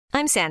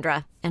I'm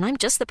Sandra, and I'm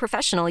just the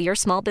professional your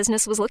small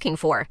business was looking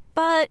for.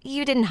 But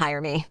you didn't hire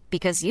me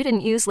because you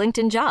didn't use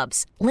LinkedIn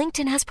Jobs.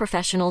 LinkedIn has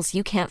professionals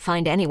you can't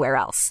find anywhere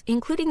else,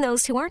 including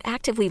those who aren't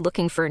actively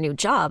looking for a new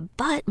job,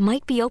 but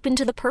might be open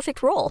to the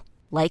perfect role,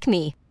 like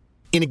me.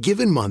 In a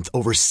given month,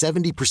 over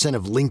 70%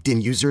 of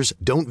LinkedIn users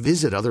don't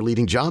visit other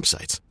leading job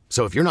sites.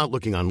 So if you're not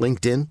looking on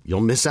LinkedIn,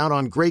 you'll miss out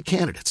on great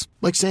candidates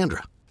like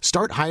Sandra.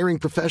 Start hiring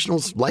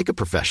professionals like a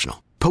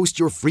professional. Post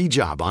your free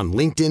job on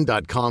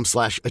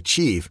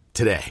linkedin.com/achieve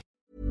today.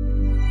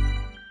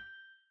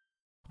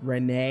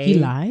 Renee. He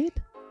lied?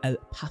 A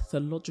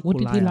pathological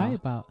liar. What did he lie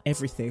about?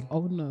 Everything.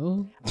 Oh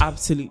no.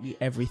 Absolutely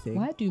everything.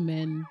 Why do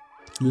men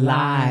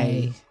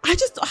lie?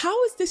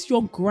 How is this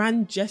your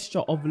grand gesture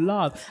of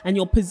love? And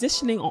you're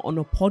positioning it on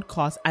a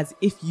podcast as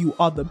if you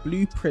are the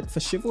blueprint for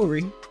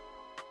chivalry.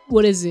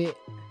 What is it?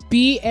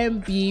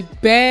 BMB,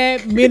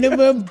 bare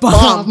minimum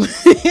bomb.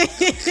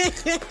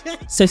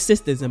 So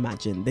sisters,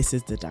 imagine this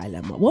is the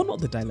dilemma. Well,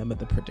 not the dilemma,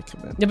 the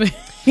predicament.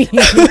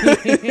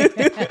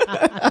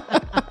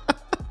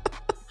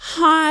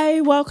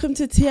 Hi, welcome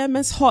to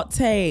TMS Hot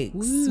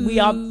Takes. Ooh. We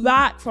are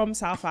back from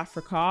South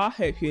Africa.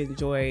 Hope you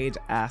enjoyed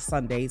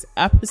Sunday's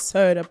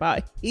episode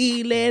about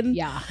healing.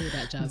 Yeah, all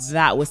that jazz.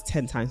 That was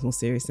 10 times more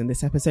serious than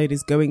this episode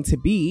is going to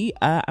be.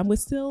 And we're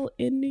still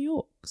in New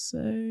York.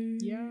 So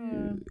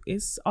yeah,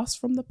 it's us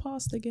from the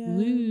past again.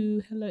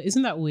 Woo, hello.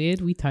 Isn't that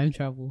weird? We time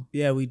travel.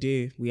 Yeah, we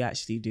do. We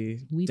actually do.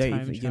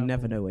 You'll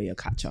never know where you'll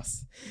catch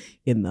us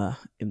in the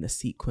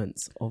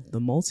sequence of the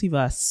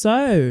multiverse.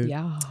 So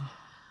yeah.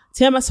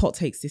 TMS Hot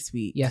Takes this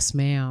week. Yes,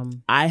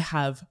 ma'am. I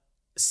have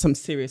some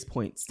serious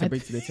points to bring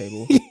to the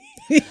table.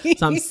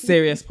 Some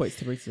serious points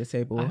to bring to the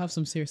table. I have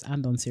some serious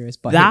and unserious.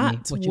 But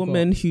that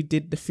woman who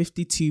did the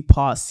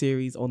 52-part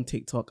series on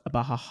TikTok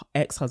about her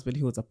ex-husband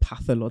who was a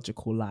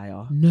pathological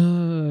liar.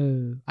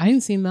 No, I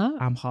ain't seen that.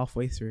 I'm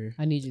halfway through.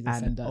 I need you to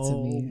send that to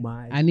me.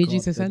 I need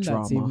you to send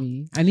that to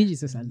me. I need you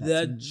to send that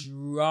to me. The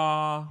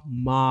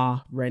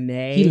drama,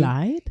 Renee. He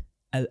lied?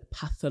 A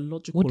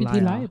pathological liar. What did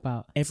he lie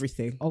about?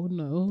 Everything. Oh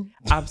no.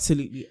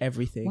 Absolutely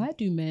everything. Why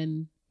do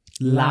men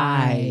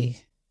lie?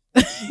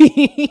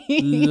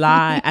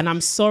 Lie. And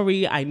I'm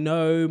sorry, I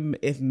know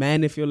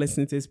if you're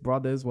listening to this,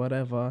 brothers,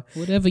 whatever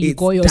you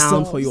call yourself,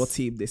 down for your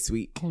team this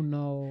week. Oh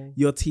no,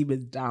 your team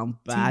is down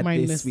bad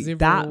this week. 0.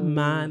 That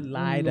man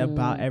lied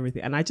about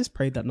everything, and I just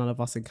pray that none of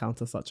us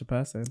encounter such a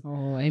person.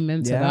 Oh,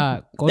 amen to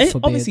that. God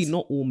forbid. Obviously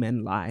not all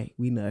men lie,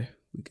 we know,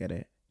 we get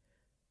it,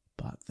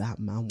 but that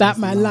man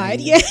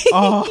lied. Yeah.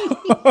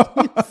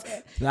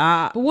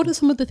 That. But what are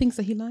some of the things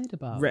that he lied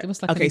about? Give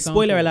us like okay,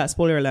 spoiler alert,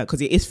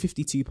 because it is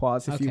 52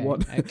 parts if you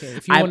want. Okay,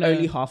 if you I'm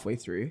only halfway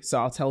through, so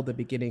I'll tell the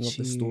beginning of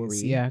the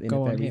story in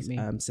go a on, very hit me.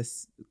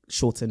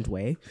 shortened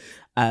way.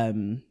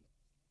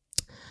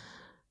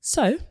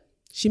 So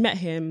she met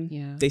him.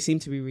 Yeah. They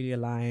seemed to be really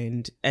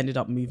aligned, ended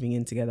up moving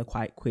in together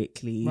quite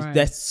quickly. Right.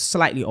 They're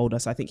slightly older,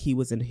 so I think he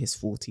was in his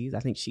 40s. I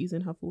think she's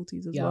in her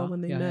 40s as well when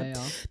they met.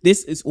 Yeah.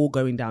 This is all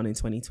going down in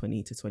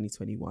 2020 to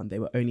 2021. They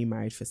were only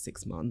married for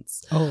 6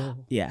 months. Oh.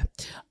 Yeah.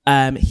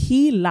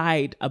 He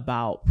lied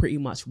about pretty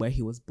much where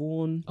he was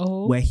born,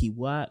 where he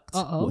worked,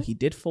 what he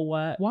did for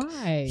work.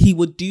 Why? He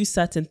would do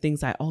certain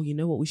things like, oh, you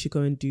know what we should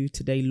go and do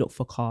today? Look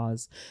for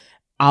cars.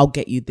 I'll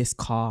get you this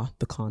car.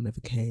 The car never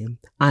came.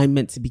 I'm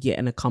meant to be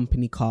getting a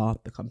company car.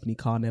 The company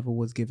car never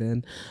was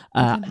given.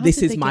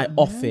 This is my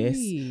office.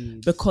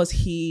 Because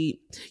you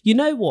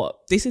know what?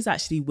 This is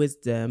actually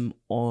wisdom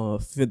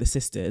for the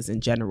sisters in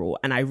general.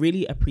 And I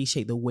really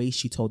appreciate the way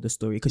she told the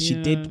story, because she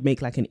did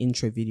make like an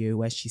intro video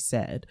where she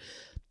said,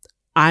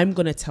 I'm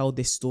going to tell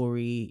this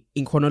story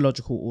in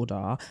chronological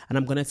order, and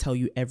I'm going to tell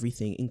you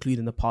everything,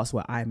 including the parts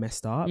where I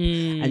messed up.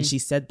 And she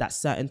said that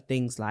certain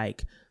things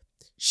like,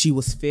 she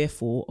was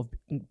fearful of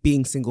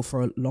being single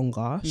for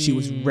longer. She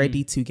was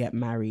ready to get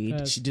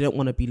married. She didn't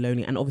want to be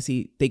lonely. And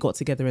obviously they got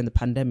together in the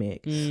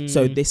pandemic.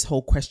 So this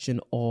whole question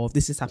of,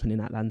 this is happening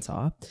in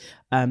Atlanta,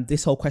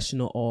 this whole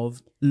question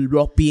of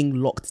being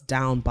locked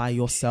down by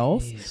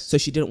yourself. So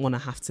she didn't want to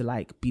have to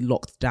like be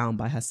locked down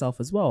by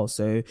herself as well.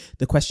 So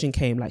the question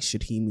came like,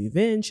 should he move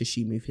in? Should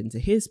she move into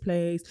his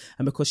place?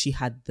 And because she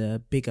had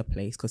the bigger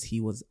place, because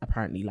he was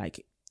apparently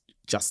like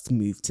just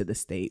moved to the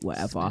state,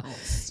 whatever,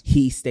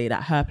 he stayed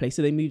at her place,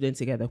 so they moved in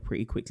together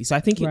pretty quickly. So I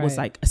think it was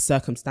like a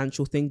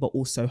circumstantial thing, but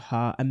also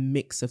a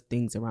mix of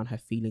things around her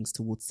feelings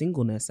towards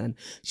singleness, and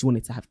she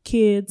wanted to have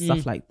kids,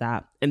 stuff like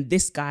that. And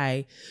this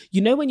guy,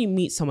 you know, when you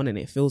meet someone and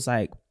it feels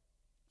like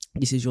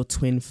this is your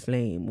twin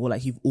flame, or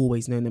like you've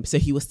always known them. So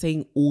he was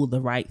saying all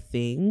the right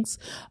things.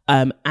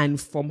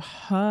 And from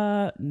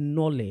her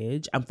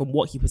knowledge and from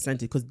what he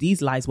presented, because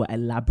these lies were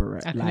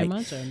elaborate. I can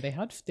imagine.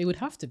 They would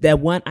have to be. There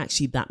weren't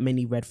actually that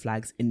many red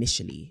flags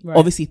initially. Right.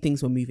 Obviously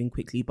things were moving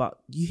quickly, but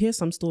you hear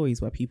some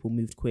stories where people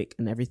moved quick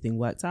and everything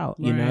worked out,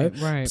 you know?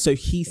 Right. So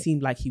he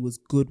seemed like he was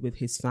good with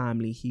his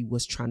family. He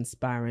was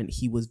transparent.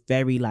 He was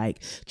very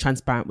like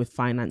transparent with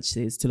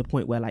finances, to the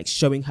point where like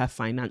showing her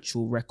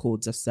financial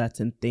records of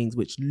certain things,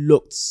 which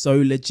looked so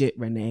legit,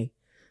 Renee.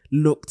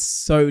 looked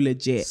so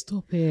legit.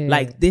 Stop it.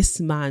 Like, this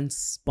man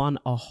spun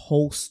a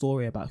whole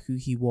story about who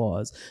he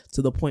was,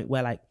 to the point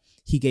where, like,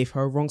 he gave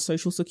her a wrong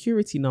social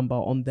security number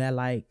on their,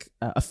 like,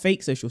 a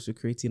fake social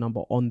security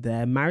number on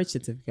their marriage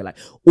certificate. Like,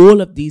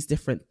 all of these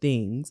different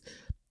things.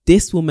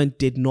 This woman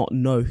did not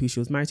know who she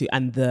was married to.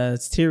 And the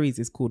series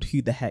is called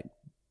F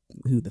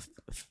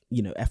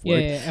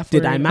word,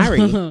 did I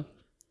marry?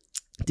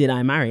 Did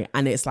I marry?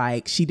 And it's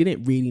like, she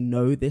didn't really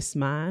know this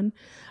man.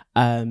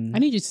 I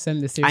need you to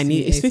send this series.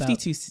 It's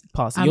 52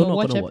 parts. You're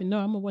not gonna watch. No,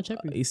 I'm gonna watch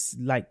every. It's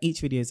like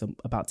each video is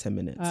about 10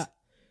 minutes.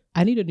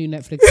 I need a new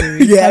Netflix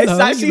series. Yeah, it's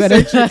actually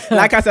so true.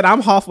 Like I said,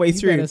 I'm halfway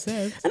through. And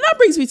Say. that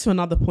brings me to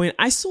another point.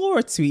 I saw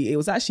a tweet. It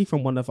was actually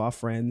from one of our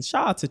friends.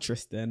 Shout out to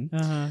Tristan.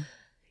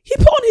 He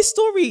put on his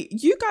story,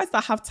 you guys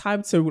that have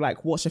time to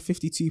like watch a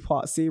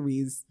 52-part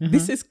series,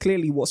 this is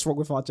clearly what's wrong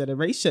with our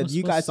generation.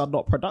 You guys are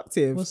not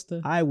productive.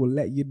 I will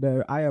let you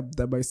know I am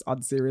the most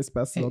unserious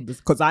person on this,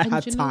 because I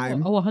had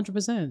time. Oh,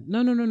 100%.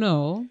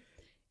 No.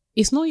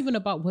 It's not even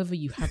about whether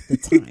you have the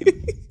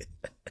time.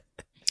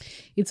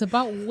 It's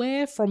about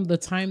where from the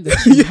time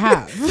that you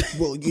have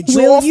will you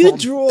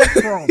draw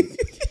from?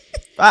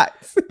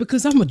 Facts.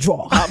 Because I'm a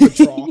draw.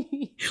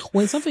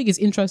 When something is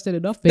interested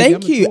enough, baby,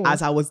 thank you.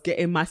 As I was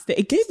getting my steps,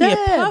 it gave me a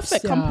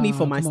perfect company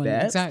for my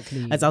steps.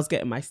 Exactly. As I was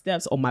getting my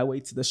steps on my way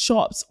to the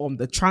shops, on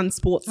the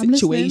transport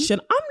situation,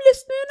 I'm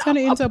listening. Turn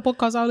it into a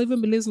podcast. I'll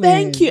even be listening.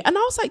 Thank you. And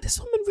I was like, this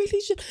woman really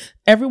should.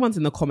 Everyone's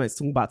in the comments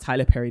talking about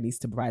Tyler Perry needs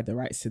to provide the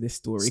rights to this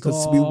story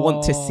because we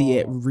want to see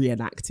it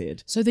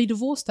reenacted. So they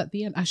divorced at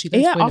the end.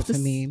 Actually, don't spoil it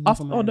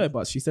for me. No,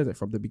 but she says it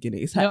from the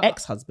beginning. It's her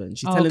ex-husband.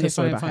 She's telling the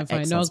story about her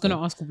ex-husband. No, I was going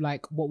to ask,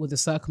 like, what were the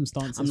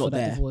circumstances for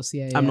that divorce?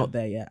 Yeah, I'm not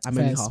there yet. I'm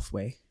only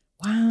halfway.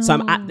 Wow. So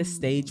I'm at the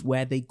stage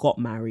where they got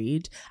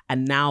married,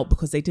 and now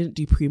because they didn't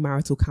do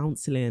premarital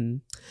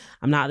counselling,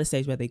 I'm now at the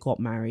stage where they got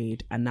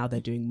married, and now they're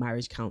doing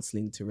marriage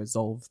counselling to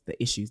resolve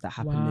the issues that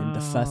happened in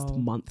the first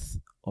month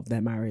of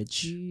their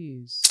marriage.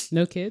 Jeez.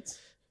 No kids?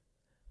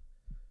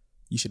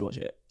 You should watch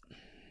it.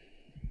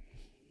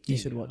 You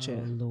should watch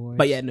it. Lord.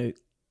 But yeah, no,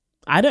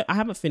 I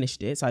haven't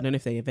finished it, so I don't know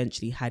if they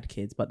eventually had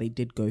kids, but they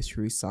did go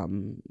through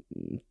some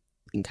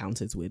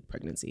encounters with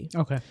pregnancy.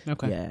 Okay.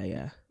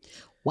 Yeah.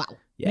 Wow.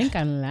 Yeah. Men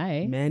can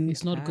lie.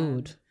 It's not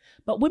good.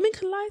 But women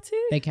can lie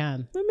too. They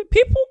can.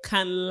 People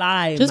can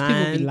lie, just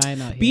man. People be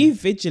lying out here. Be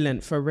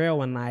vigilant for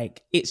real. And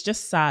like, it's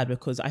just sad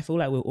because I feel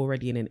like we're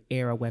already in an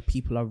era where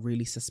people are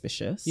really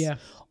suspicious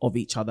of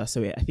each other.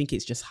 So I think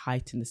it's just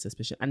heightened the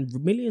suspicion. And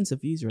millions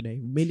of views, Renee.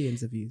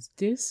 Millions of views.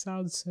 This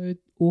sounds so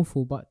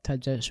awful but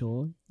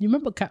tangential. You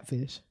remember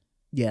Catfish?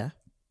 Yeah.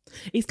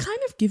 It's kind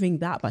of giving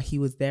that, but he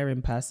was there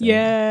in person.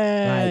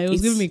 Yeah, like, it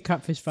was giving me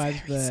Catfish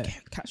vibes. But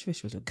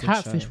Catfish was a good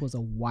Catfish show. Was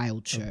a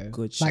wild show. A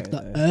good show, like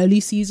the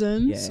early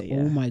seasons. Yeah.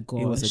 Oh my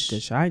gosh, it was a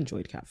good show. I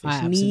enjoyed Catfish.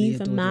 I absolutely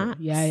adored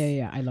it.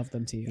 Yeah. I love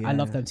them too. Yeah. I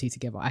love them two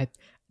together.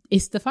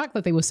 It's the fact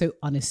that they were so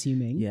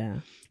unassuming. Yeah.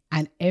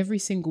 And every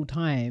single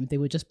time they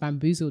were just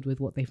bamboozled with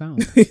what they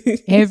found.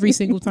 Every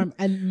single time.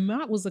 And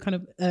Max was the kind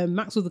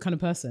of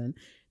person.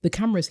 The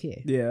camera's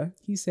here. Yeah.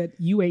 He said,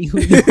 "You ain't who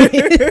you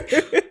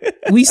is."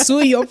 We saw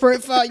your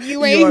profile.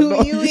 You ain't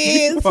who you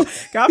is.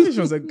 Catfish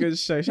was a good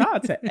show. Shout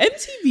out to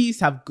MTV used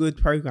to have good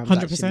programs.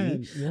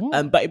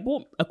 100%. But it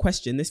brought a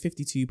question. This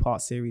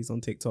 52-part series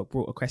on TikTok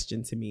brought a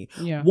question to me.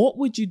 Yeah. What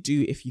would you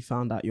do if you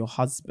found out your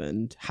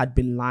husband had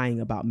been lying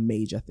about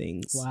major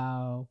things?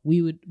 Wow.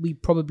 We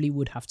probably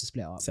would have to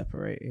split up.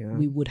 Separate, yeah.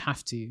 We would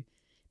have to.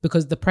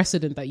 Because the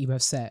precedent that you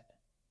have set,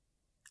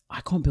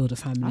 I can't build a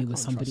family with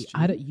somebody.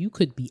 You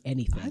could be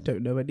anything. I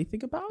don't know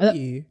anything about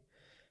you.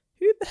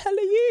 Who the hell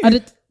are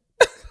you?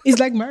 It's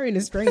like marrying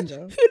a stranger.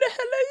 Who the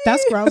hell are you?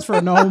 That's grounds for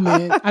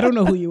annulment. I don't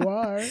know who you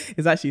are.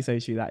 It's actually so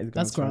true.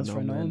 That's grounds for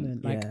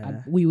annulment. Like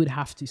we would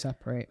have to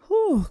separate.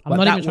 I'm but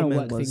not even trying to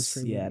work things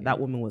through. Yeah,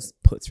 that woman was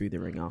put through the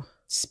ringer.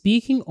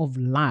 Speaking of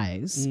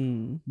lies,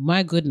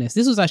 my goodness,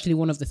 this was actually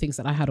one of the things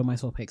that I had on my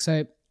topic.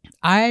 So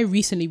I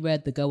recently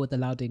read The Girl with the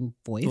Louding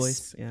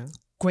Voice. Yeah.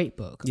 Great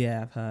book.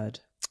 Yeah, I've heard.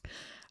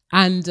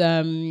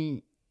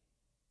 And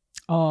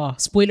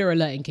spoiler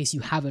alert in case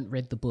you haven't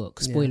read the book.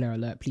 Spoiler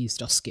alert, please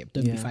just skip.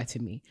 Don't be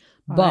fighting me.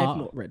 But I've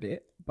not read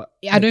it. But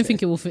I don't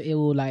think it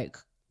will like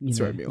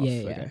throw me off.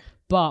 Yeah. Okay.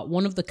 But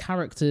one of the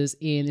characters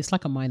it's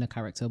like a minor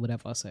character,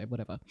 whatever.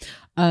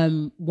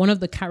 One of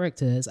the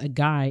characters, a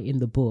guy in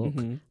the book,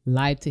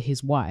 lied to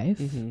his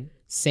wife,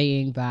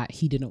 saying that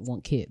he didn't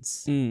want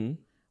kids.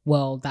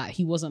 Well, that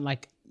he wasn't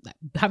like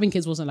having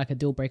kids wasn't like a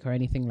deal breaker or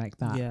anything like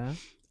that. Yeah.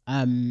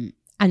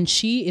 And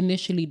she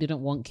initially didn't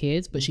want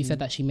kids, but she said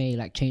that she may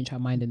like change her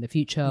mind in the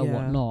future,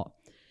 whatnot.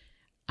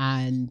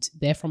 And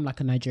they're from like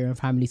a Nigerian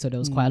family, so there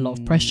was quite a lot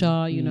of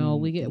pressure,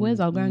 where's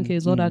our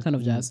grandkids, all that kind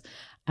of jazz.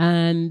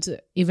 And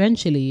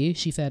eventually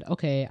she said,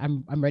 okay,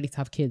 I'm ready to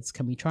have kids.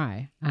 Can we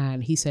try?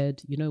 And he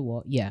said, you know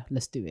what? Yeah,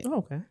 let's do it. Oh,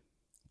 okay.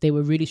 They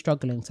were really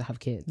struggling to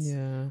have kids.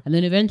 Yeah. And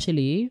then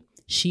eventually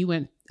she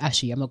went,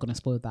 actually, I'm not going to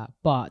spoil that,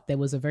 but there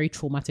was a very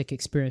traumatic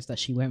experience that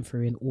she went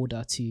through in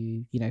order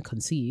to,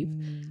 conceive.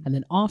 And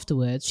then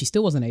afterwards, she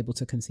still wasn't able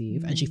to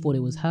conceive and she thought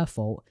it was her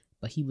fault,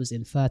 but he was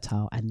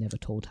infertile and never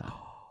told her.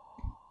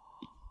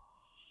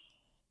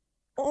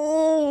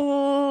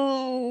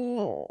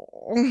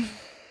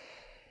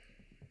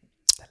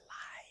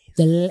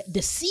 The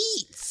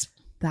deceits.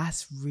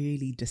 That's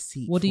really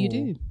deceitful. What do you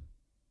do?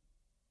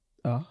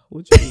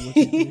 What do you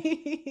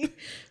do?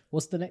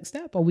 What's the next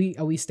step? Are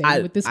we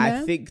staying with this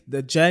man? I think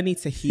the journey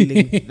to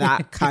healing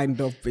that kind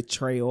of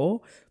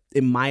betrayal,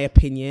 in my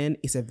opinion,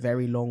 is a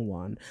very long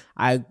one.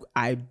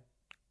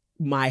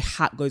 My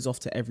hat goes off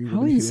to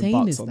everyone who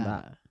embarks on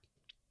that.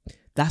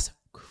 That's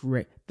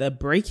great. The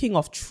breaking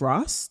of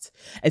trust,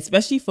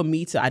 especially for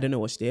me to, I don't know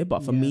what she did,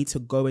 but for me to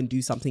go and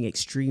do something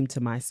extreme to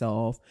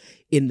myself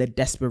in the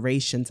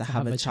desperation to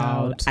have a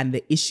child. And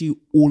the issue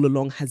all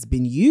along has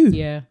been you.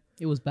 Yeah,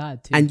 it was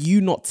bad too. And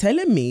you not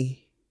telling me.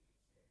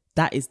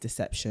 That is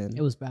deception.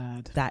 It was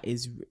bad. That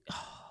is...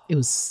 it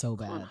was so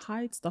bad. Can't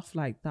hide stuff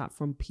like that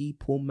from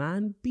people,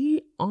 man.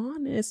 Be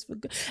honest.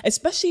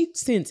 Especially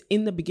since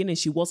in the beginning,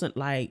 she wasn't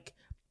like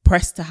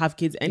pressed to have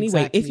kids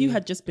anyway. Exactly. If you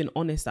had just been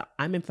honest that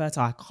I'm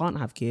infertile, I can't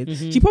have kids,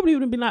 she probably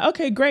would have been like,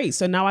 okay, great.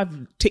 So now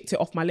I've ticked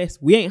it off my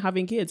list. We ain't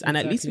having kids. And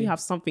at least we have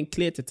something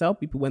clear to tell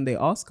people when they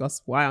ask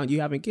us, why aren't you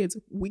having kids?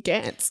 We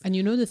can't. And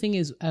you know, the thing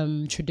is,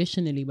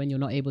 traditionally, when you're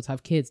not able to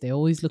have kids, they're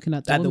always looking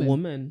at the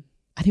woman.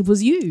 And it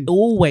was you.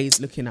 Always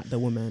looking at the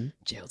woman.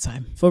 Jail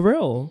time. For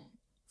real.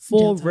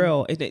 For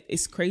real.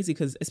 It's crazy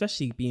because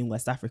especially being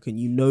West African,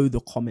 you know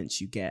the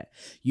comments you get.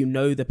 You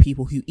know the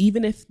people who,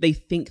 even if they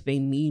think they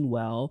mean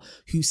well,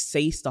 who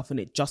say stuff and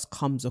it just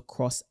comes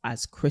across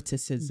as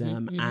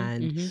criticism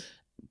and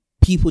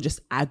people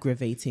just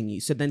aggravating you.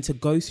 So then to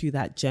go through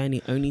that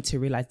journey only to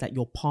realize that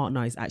your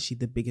partner is actually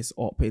the biggest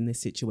op in this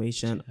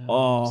situation. Yes.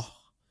 Oh,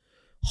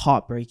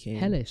 heartbreaking.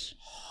 Hellish.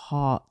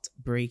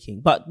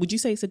 Heartbreaking. But would you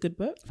say it's a good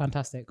book?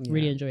 Fantastic. Yeah.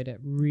 Really enjoyed it.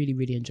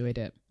 Really enjoyed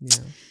it.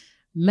 Yeah.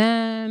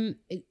 Man,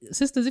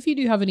 sisters, if you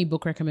do have any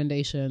book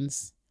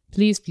recommendations,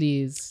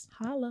 please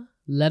holla.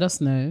 Let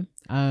us know.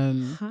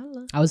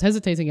 Holla. I was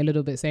hesitating a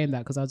little bit saying that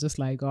because I was just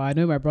like, I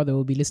know my brother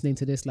will be listening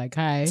to this like,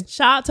 hi.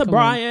 Shout out to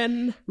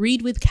Brian. On.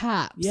 Read with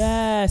caps.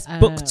 Yes.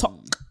 Book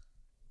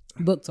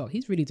talk.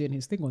 He's really doing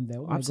his thing on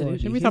there. Oh absolutely. My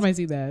gosh. Every time I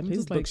see that,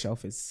 his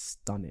bookshelf is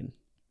stunning,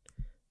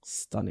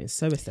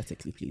 so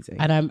aesthetically pleasing.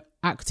 And I'm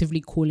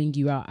actively calling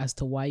you out as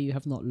to why you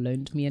have not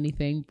loaned me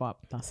anything, but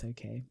that's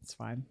okay. It's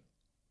fine.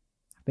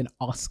 I've been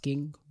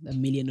asking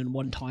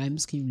 1,000,001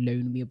 times, can you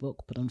loan me a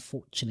book? But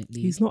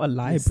unfortunately, he's not a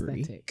library.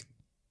 Aesthetic.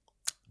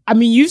 I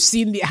mean, you've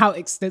seen how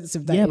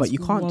extensive that is. Yeah, but you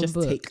can't just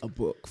book. Take a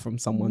book from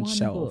someone's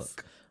shelf.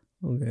 Book.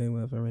 Okay,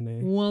 whatever,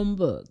 Renee. One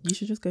book. You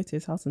should just go to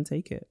his house and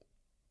take it.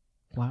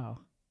 Wow.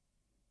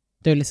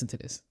 Don't listen to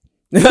this.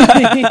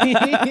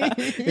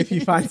 If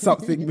you find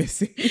something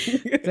missing,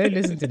 don't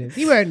listen to this.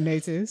 He won't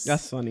notice.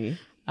 That's funny.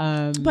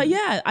 But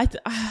yeah,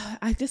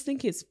 I just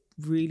think it's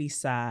really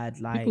sad.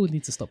 Like, people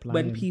need to stop lying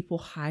when people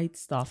hide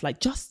stuff. Like,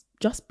 just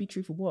be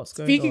truthful. What's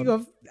going Speaking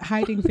on? of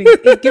hiding things,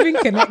 it's giving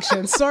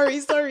connection. Sorry.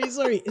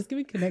 It's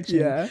giving connection.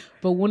 Yeah.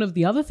 But one of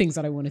the other things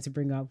that I wanted to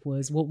bring up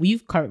was what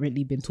we've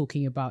currently been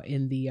talking about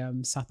in the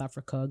South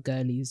Africa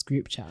girlies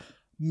group chat.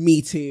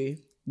 Me too.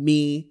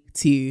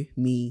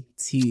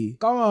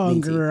 Go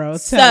on, girl.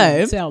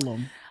 Tell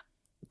them.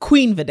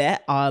 Queen Vedette,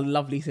 our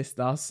lovely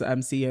sister,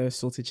 CEO of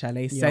Sorted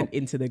Chalet, sent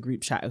into the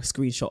group chat a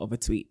screenshot of a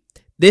tweet.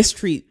 This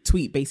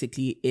tweet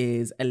basically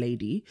is a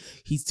lady.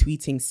 He's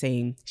tweeting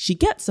saying she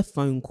gets a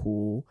phone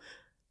call.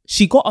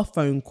 She got a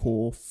phone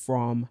call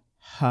from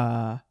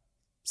her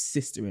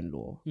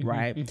sister-in-law,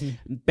 right?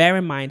 Mm-hmm. Bear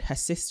in mind, her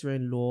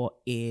sister-in-law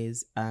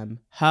is her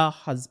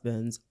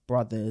husband's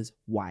brother's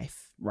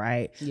wife,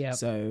 right? Yeah.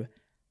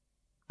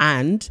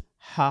 And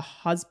her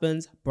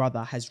husband's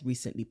brother has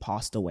recently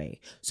passed away.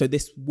 So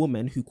this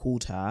woman who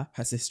called her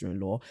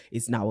sister-in-law,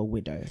 is now a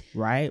widow,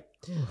 right?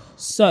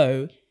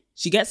 So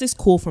she gets this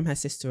call from her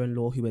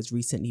sister-in-law who has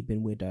recently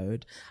been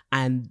widowed.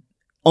 And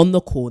on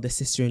the call, the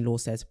sister-in-law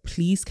says,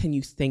 please, can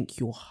you thank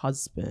your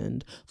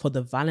husband for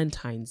the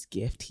Valentine's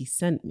gift he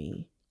sent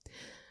me?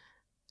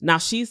 Now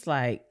she's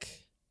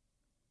like,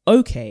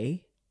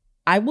 okay,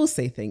 I will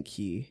say thank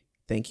you.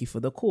 Thank you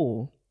for the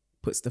call.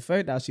 Puts the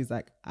phone down. She's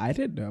like, I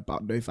didn't know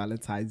about no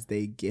Valentine's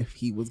Day gift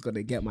he was going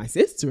to get my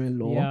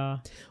sister-in-law. Yeah.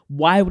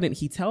 Why wouldn't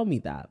he tell me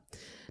that?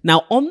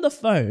 Now on the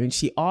phone,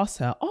 she asks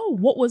her, oh,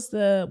 what was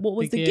the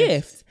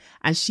gift?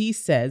 And she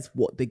says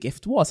what the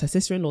gift was. Her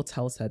sister-in-law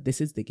tells her,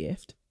 this is the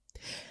gift.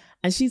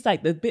 And she's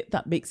like, the bit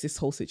that makes this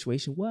whole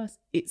situation worse,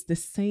 it's the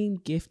same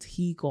gift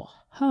he got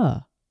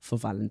her for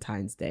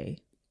Valentine's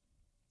Day.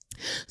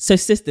 So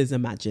sisters,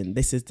 imagine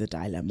this is the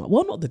dilemma.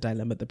 Well, not the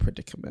dilemma, the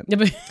predicament.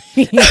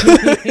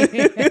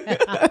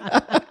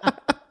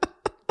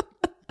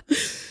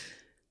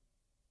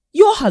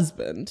 Your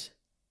husband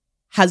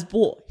has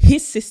bought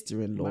his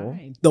sister-in-law,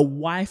 the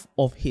wife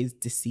of his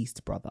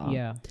deceased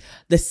brother,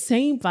 the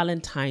same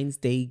Valentine's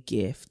Day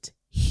gift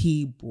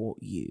he bought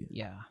you.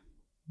 Yeah.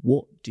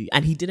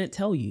 And he didn't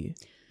tell you.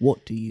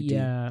 What do you do?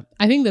 Yeah,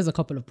 I think there's a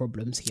couple of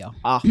problems here.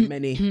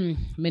 Many.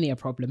 Many a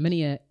problem,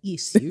 many a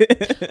issue.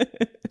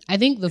 I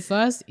think the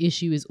first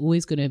issue is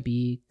always going to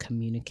be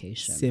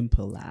communication.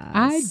 Simple as.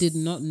 I did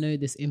not know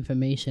this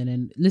information.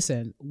 And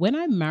listen, when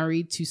I'm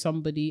married to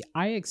somebody,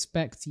 I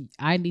expect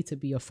I need to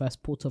be your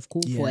first port of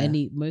call for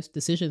most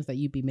decisions that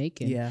you be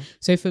making. Yeah.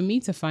 So for me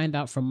to find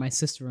out from my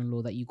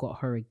sister-in-law that you got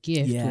her a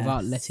gift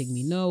without letting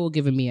me know or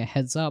giving me a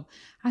heads up,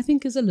 I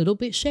think is a little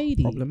bit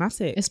shady.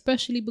 Problematic.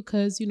 Especially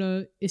because, you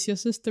know, it's your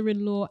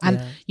sister-in-law.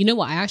 And you know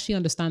what? I actually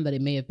understand that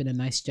it may have been a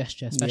nice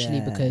gesture,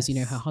 especially because, you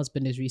know, her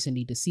husband is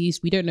recently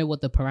deceased. We don't know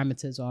what the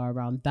parameters are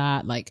around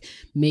that. Like,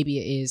 maybe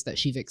it is that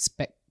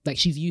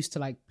she's used to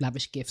like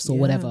lavish gifts or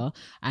whatever,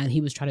 and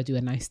he was trying to do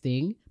a nice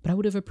thing. But I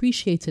would have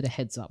appreciated a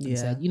heads up and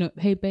said, you know,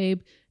 hey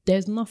babe,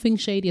 there's nothing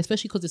shady,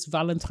 especially because it's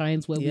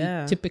Valentine's where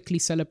we typically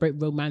celebrate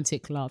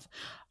romantic love.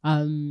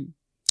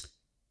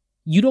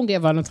 You don't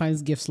get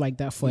Valentine's gifts like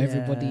that for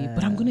everybody,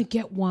 but I'm gonna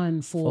get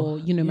one for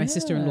you know, my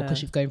sister-in-law because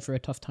she's going through a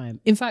tough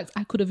time. In fact,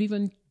 I could have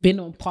even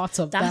been on part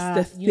of That's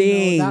that. the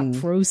thing.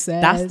 That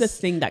process. That's the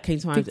thing that came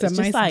to mind. It's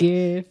just like,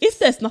 gift. if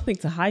there's nothing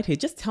to hide here,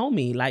 just tell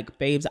me, like,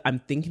 babes, I'm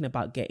thinking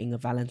about getting a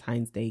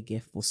Valentine's Day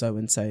gift for so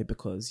and so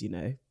because, you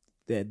know,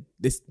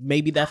 this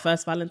may be their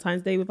first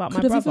Valentine's Day without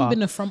my brother. Could have even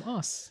been a from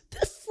us.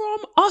 From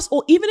us,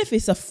 or even if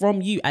it's a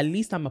from you, at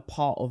least I'm a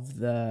part of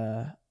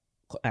the.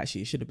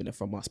 Actually, it should have been a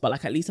from us, but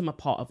like at least I'm a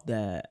part of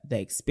the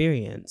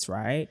experience,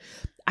 right?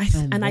 I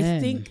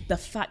think the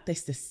fact that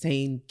it's the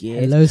same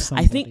gift.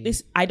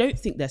 I don't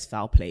think there's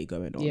foul play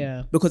going on.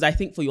 Yeah, because I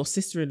think for your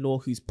sister-in-law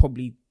who's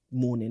probably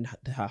mourning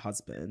her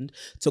husband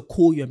to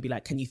call you and be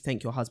like, "Can you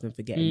thank your husband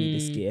for getting me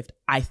this gift?"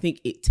 I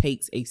think it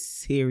takes a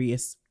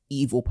serious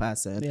evil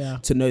person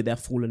to know they're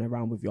fooling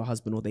around with your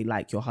husband or they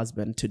like your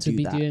husband to do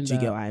that. Do you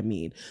get what I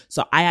mean?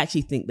 So I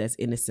actually think there's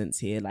innocence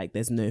here. Like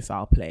there's no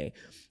foul play.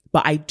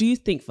 But I do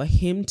think for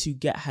him to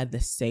get her the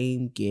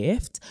same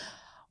gift,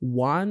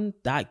 one,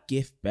 that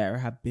gift better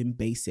have been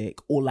basic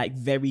or like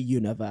very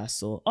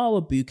universal. Oh,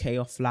 a bouquet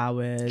of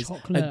flowers,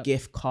 a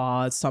gift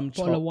card, some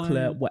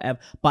chocolate, whatever.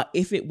 But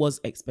if it was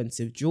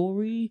expensive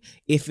jewelry,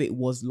 if it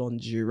was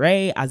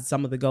lingerie, as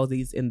some of the girls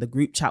in the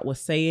group chat were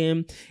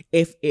saying,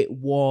 if it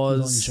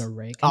was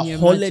a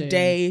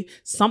holiday,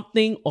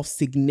 something of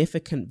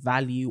significant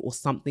value or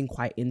something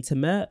quite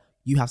intimate,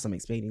 you have some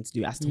explaining to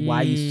do as to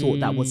why you thought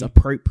that was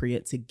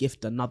appropriate to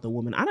gift another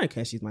woman. I don't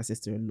care if she's my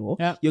sister-in-law.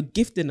 Yep. You're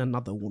gifting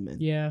another woman.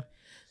 Yeah.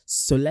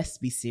 So let's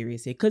be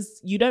serious here,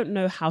 because you don't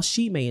know how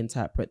she may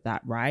interpret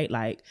that, right?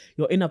 Like,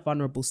 you're in a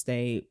vulnerable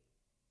state.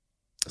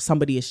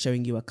 Somebody is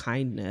showing you a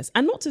kindness.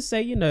 And not to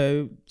say, you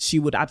know, she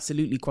would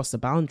absolutely cross the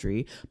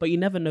boundary, but you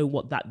never know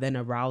what that then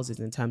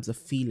arouses in terms of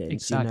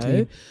feelings, exactly. You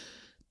know?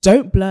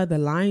 Don't blur the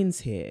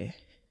lines here.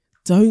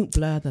 Don't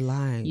blur the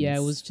lines. Yeah,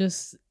 it was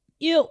just...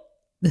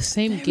 The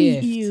same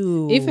gift.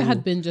 If it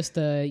had been just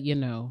a, you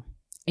know,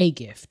 a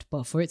gift,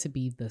 but for it to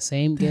be the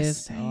same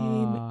gift,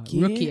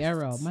 rookie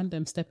error, man,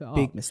 them step it up.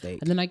 Big mistake.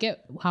 And then I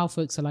get how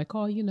folks are like,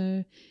 oh, you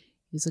know,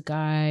 he's a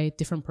guy,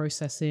 different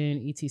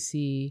processing,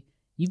 etc.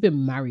 You've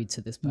been married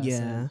to this person.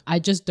 Yeah. I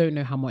just don't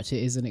know how much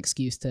it is an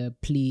excuse to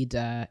plead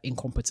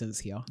incompetence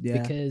here. Yeah.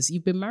 Because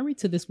you've been married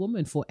to this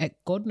woman for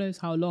God knows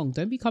how long.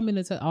 Don't be coming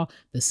and say, oh,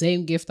 the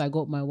same gift I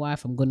got my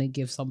wife, I'm going to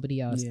give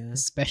somebody else,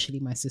 especially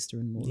my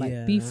sister-in-law.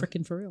 Like, be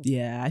freaking for real.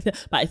 Yeah. But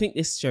I think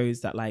this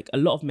shows that, like, a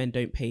lot of men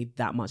don't pay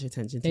that much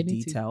attention to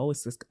detail.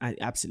 It's just,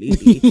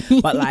 absolutely.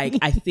 But, like,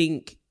 I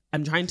think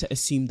I'm trying to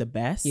assume the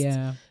best.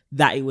 Yeah.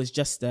 That it was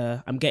just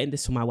I'm getting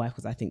this for my wife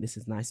because I think this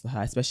is nice for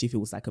her, especially if it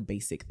was like a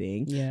basic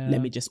thing. Yeah.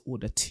 Let me just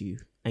order 2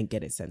 and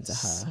get it sent to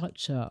her.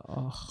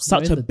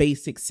 Such a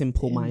basic,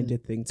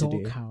 simple-minded thing to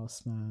do.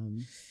 Doghouse,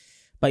 man.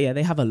 But yeah,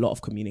 they have a lot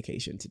of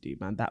communication to do,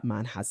 man. That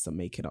man has some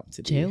making up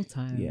to do. Jail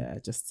time. Yeah,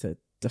 just to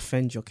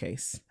defend your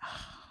case.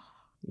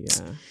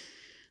 Yeah.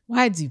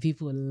 Why do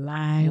people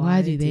lie?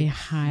 Why do they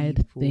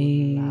hide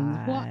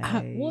things?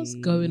 What's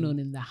going on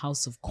in the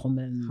House of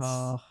Commons?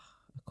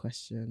 A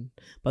question.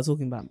 But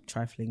talking about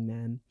trifling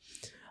men,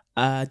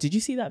 did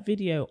you see that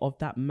video of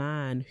that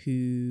man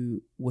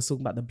who was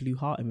talking about the blue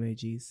heart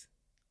emojis?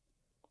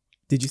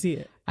 Did you see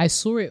it? I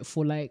saw it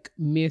for like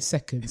mere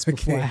seconds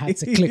before I had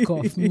to click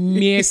off.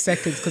 Mere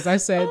seconds, because I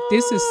said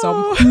this is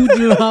some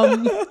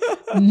hoodlum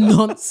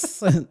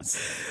nonsense.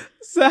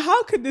 So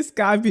how could this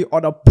guy be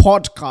on a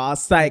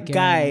podcast? Like,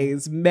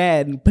 guys,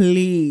 men,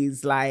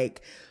 please,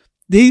 like,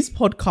 these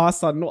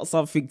podcasts are not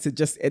something to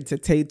just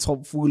entertain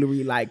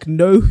tomfoolery. Like,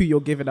 know who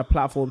you're giving a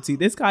platform to.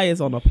 This guy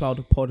is on a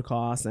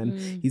podcast and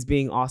he's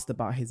being asked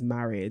about his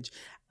marriage.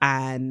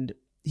 And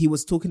he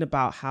was talking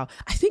about how,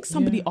 I think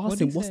somebody asked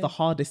him, what's the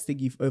hardest thing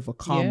you've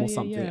overcome or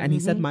something? And he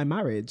said, my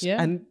marriage.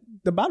 Yeah. And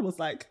the man was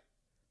like,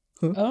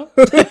 huh?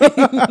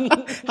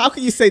 How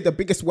can you say the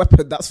biggest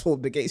weapon that's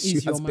formed against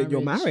you has been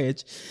your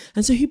marriage?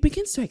 And so he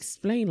begins to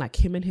explain,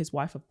 like, him and his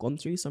wife have gone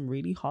through some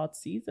really hard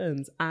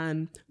seasons,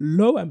 and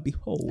lo and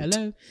behold,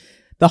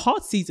 the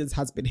hard seasons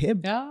has been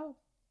him. Yeah.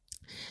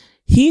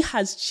 He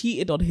has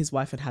cheated on his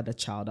wife and had a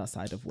child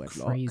outside of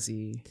wedlock.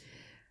 Crazy.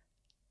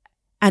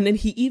 And then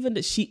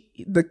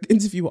the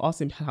interviewer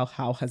asked him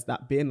how has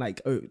that been,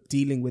 like,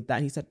 dealing with that,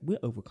 and he said, we're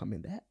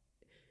overcoming that.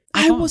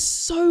 I was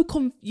so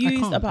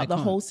confused about the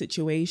whole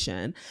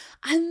situation.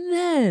 And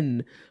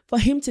then for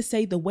him to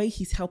say the way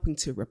he's helping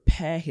to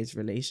repair his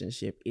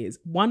relationship is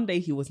one day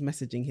he was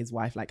messaging his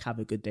wife, like, have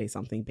a good day,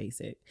 something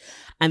basic.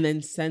 And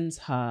then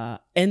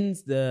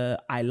ends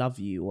the I love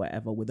you or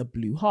whatever with a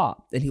blue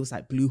heart. And he was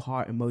like, blue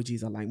heart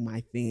emojis are like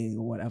my thing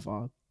or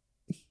whatever.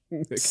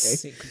 Okay.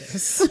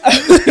 Sickness.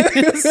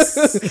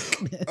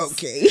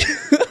 Okay.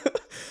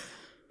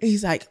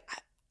 He's like,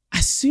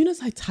 as soon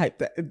as I type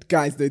that,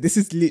 guys, though, this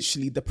is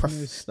literally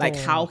like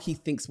how he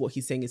thinks what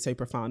he's saying is so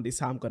profound. This is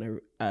how I'm going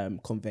to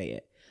convey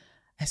it.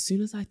 As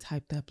soon as I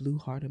typed that blue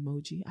heart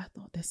emoji, I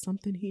thought there's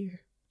something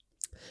here.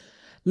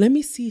 Let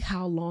me see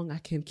how long I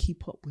can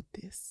keep up with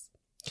this.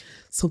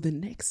 So the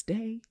next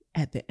day,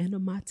 at the end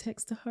of my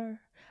text to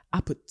her,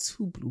 I put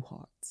 2 blue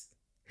hearts.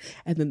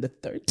 And then the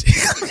third day,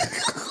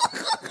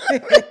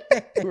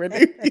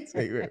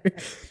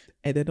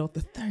 and then on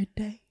the third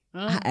day,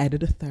 I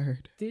added a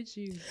third. Did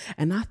you?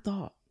 And I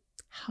thought,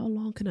 how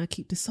long can I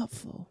keep this up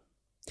for?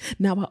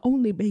 Now I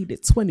only made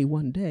it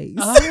 21 days.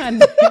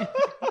 And in my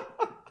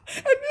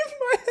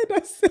head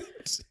I said,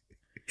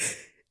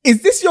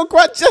 is this your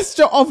grand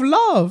gesture of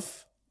love?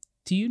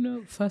 Do you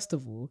know, first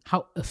of all,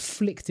 how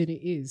afflicting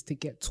it is to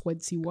get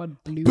 21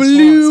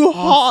 blue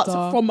hearts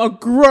from a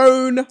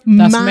grown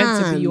man that's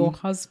meant to be your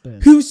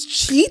husband, who's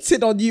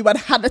cheated on you and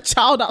had a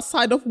child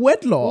outside of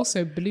wedlock?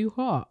 Also, blue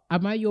heart.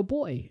 Am I your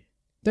boy?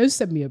 Don't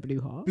send me a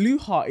blue heart. Blue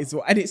heart is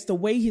what, and it's the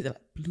way he's like,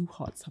 blue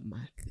hearts are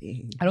my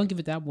thing. I don't give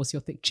a damn what's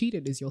your thing.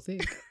 Cheating is your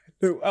thing.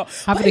 Well,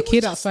 having a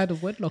kid outside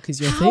of wedlock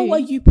is your thing. How are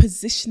you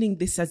positioning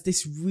this as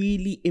this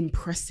really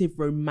impressive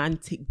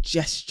romantic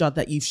gesture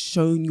that you've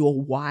shown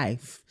your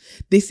wife?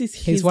 This is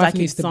his wife, like,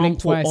 needs to blink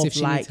twice if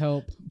she needs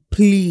help.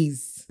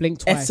 Please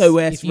blink twice.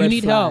 SOS if you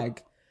need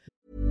flag.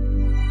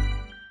 Help.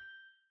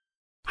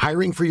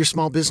 Hiring for your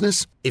small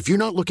business? If you're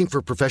not looking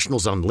for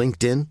professionals on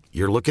LinkedIn,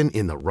 you're looking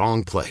in the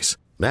wrong place.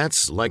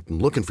 That's like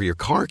looking for your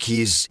car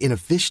keys in a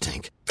fish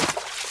tank.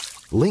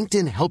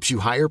 LinkedIn helps you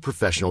hire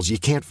professionals you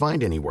can't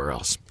find anywhere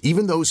else,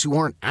 even those who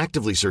aren't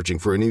actively searching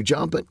for a new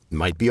job but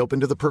might be open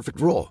to the perfect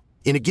role.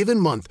 In a given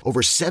month,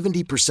 over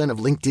 70% of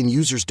LinkedIn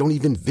users don't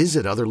even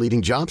visit other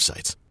leading job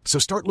sites. So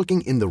start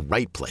looking in the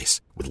right place.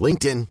 With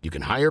LinkedIn, you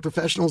can hire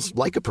professionals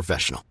like a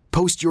professional.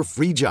 Post your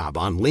free job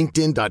on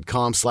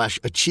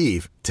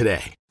linkedin.com/achieve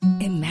today.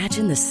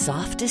 Imagine the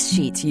softest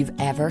sheets you've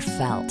ever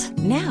felt.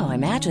 Now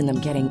imagine them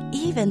getting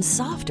even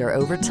softer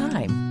over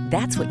time.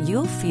 That's what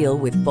you'll feel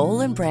with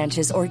Boll &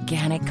 Branch's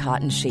organic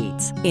cotton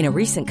sheets. In a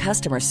recent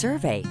customer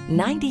survey,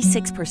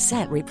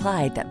 96%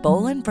 replied that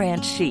Boll &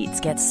 Branch sheets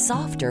get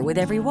softer with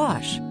every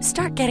wash.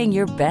 Start getting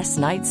your best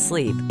night's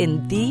sleep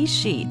in these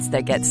sheets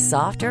that get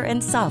softer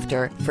and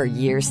softer for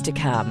years to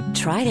come.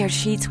 Try their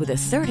sheets with a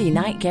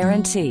 30-night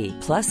guarantee.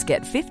 Plus,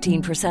 get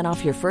 15%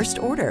 off your first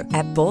order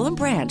at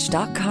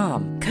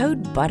bollandbranch.com.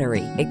 Code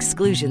BUTTERY.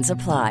 Exclusions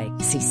apply.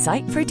 See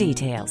site for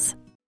details.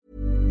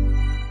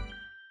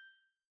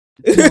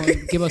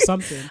 Give us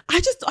something.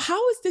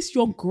 How is this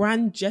your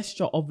grand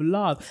gesture of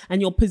love?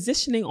 And you're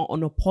positioning it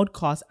on a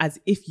podcast as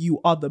if you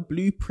are the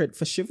blueprint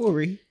for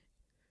chivalry.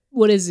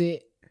 What is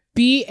it?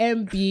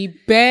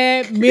 BMB,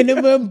 bare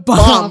minimum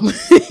bum.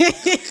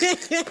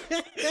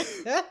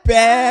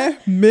 Bare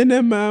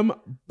minimum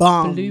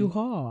bum. Blue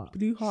heart.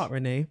 Blue heart,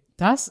 Renee.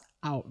 That's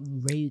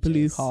outrageous.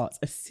 Blue hearts.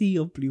 A sea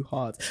of blue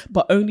hearts.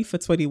 But only for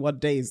 21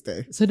 days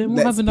though. So then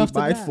we'll have enough to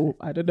mindful.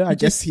 I don't know. I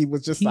guess he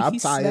was just I'm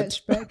tired.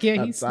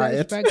 He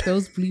snatched back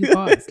those blue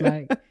hearts.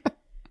 Like,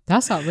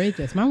 that's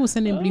outrageous. Man was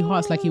sending blue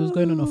hearts like he was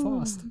going on a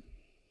fast.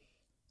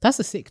 That's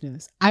a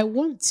sickness. I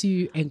want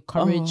to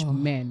encourage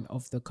men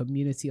of the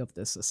community, of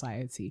the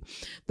society,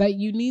 that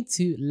you need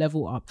to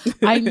level up.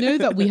 I know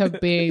that we have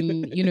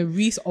been,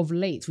 of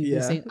late, we've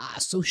been saying,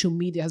 social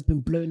media has been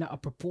blown out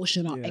of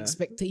proportion, our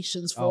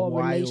expectations for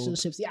our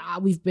relationships. Yeah,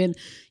 we've been,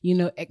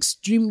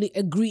 extremely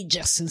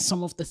egregious in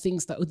some of the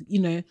things that,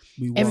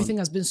 everything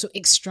has been so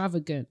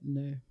extravagant.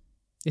 No.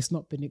 It's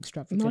not been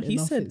extravagant. No, he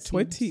said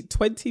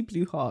 20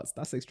 blue hearts.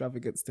 That's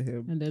extravagance to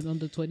him. And then on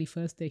the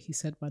 21st day, he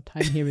said, my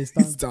time here is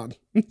done. It's done.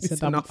 He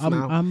said,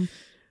 I'm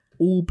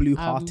all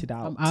blue-hearted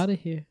out. I'm out of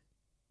here.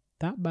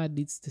 That man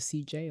needs to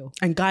see jail.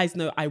 And guys,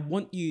 no, I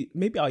want you,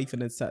 maybe I'll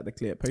even insert the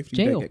clip.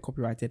 Hopefully you don't get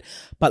copyrighted.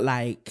 But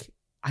I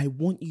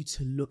want you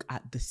to look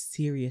at the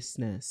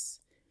seriousness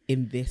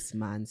in this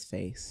man's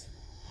face.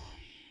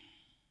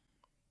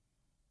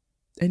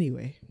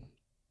 Anyway.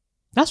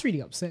 That's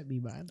really upset me,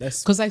 man.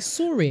 Because I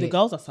saw it. The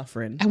girls are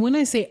suffering. And when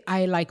I say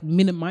I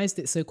minimized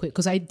it so quick,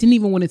 because I didn't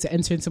even want it to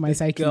enter into my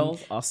psyche.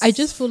 I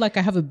just feel like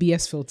I have a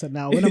BS filter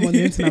now. When I'm on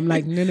the internet, I'm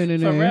like, no.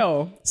 For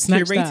real.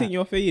 Snatch Curating that.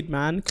 Your feed,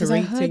 man.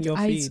 Curating your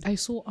feed. I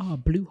saw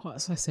blue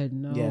hearts. I said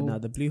no. Yeah, no,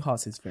 the blue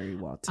hearts is very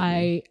wild to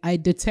me. I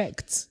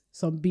detect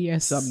some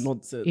BS, some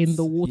nonsense in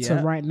the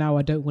water right now.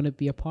 I don't want to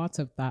be a part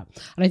of that.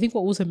 And I think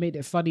what also made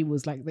it funny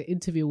was like the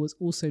interviewer was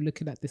also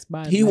looking at this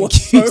man. He was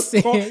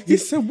he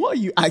said, what are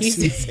you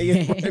actually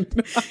saying right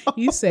now?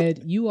 He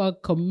said, you are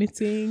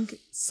committing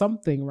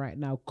something right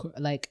now,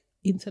 like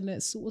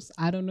internet source.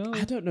 I don't know.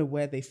 I don't know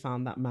where they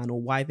found that man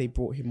or why they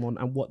brought him on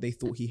and what they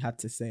thought he had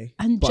to say.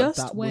 And but just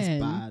that when,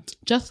 was bad.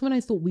 just when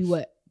I thought we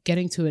were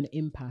getting to an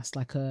impasse,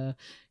 like a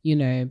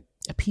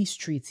peace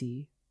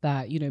treaty,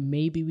 that,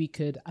 maybe we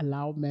could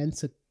allow men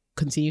to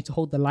continue to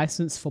hold the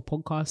license for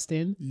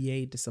podcasting.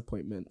 Yay,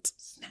 disappointment.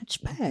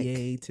 Snatch back.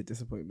 Yay to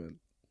disappointment.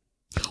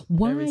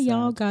 Why Very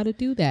y'all sad. gotta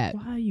do that?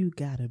 Why you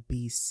gotta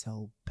be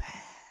so bad?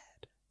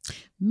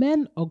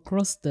 Men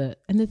across and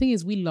the thing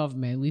is, we love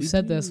men. We've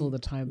said do. this all the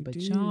time, We but do.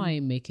 y'all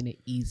ain't making it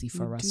easy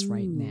for us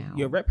right now.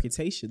 Your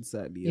reputation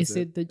certainly Is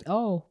isn't. it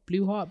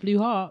blue heart?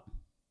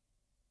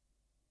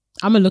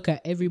 I'm gonna look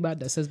at every man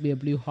that says me a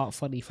blue heart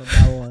funny from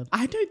now on.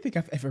 I don't think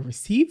I've ever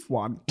received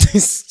one.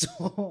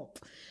 Stop.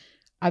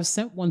 I've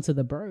sent one to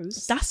the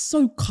bros. That's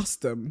so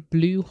custom.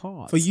 Blue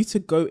heart. For you to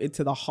go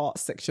into the heart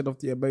section of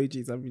the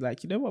emojis and be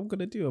like, you know what, I'm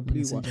gonna do a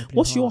blue send one. you a blue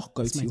What's your heart.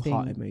 That's my go-to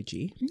heart thing.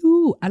 emoji?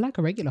 Ooh, I like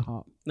a regular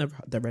heart.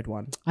 The red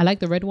one. I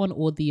like the red one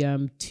or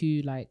the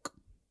two like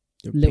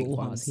The little pink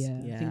hearts. ones. Yeah,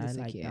 I Yeah, think I they're so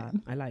like cute. that.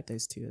 I like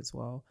those two as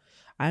well.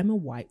 I'm a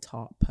white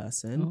heart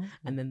person. Oh.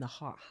 And then the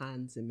heart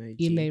hands emoji.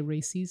 Il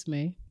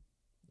racisme.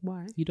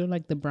 Why? You don't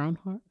like the brown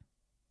heart?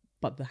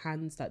 But the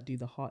hands that do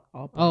the heart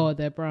are brown. Oh,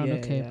 they're brown. Yeah,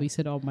 Okay, yeah. but you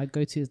said, my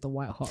go-to is the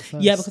white heart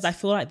first. Yeah, because I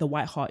feel like the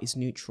white heart is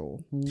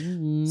neutral.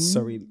 Mm.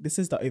 Sorry, this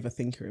is the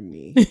overthinker in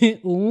me.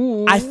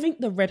 Ooh. I think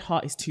the red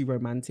heart is too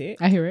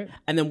romantic. I hear it.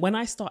 And then when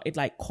I started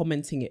like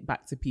commenting it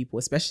back to people,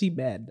 especially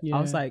men, Yeah.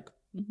 I was like,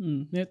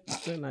 Yep.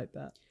 don't like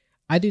that.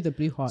 I do the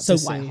blue heart. So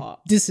to white say, heart.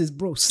 This is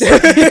bros.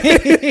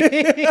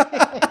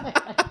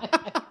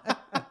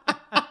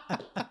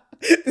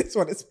 This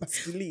one is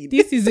masculine.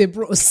 This is a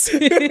bros.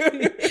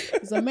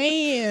 It's a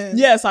man.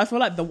 Yeah, so I feel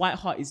like the white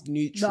heart is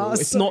neutral. No,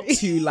 it's sorry. not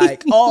too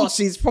like, oh,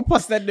 she's proper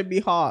sending me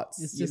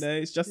hearts. It's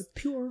It's just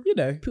pure.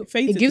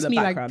 fades It gives into the me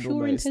like background pure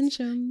almost.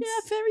 intentions.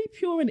 Yeah, very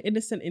pure and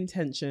innocent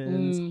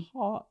intentions.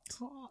 Heart.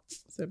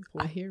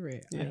 Simple. I hear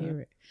it. I Yeah. hear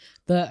it.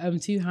 The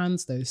two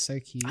hands though is so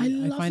cute. I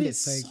love find it it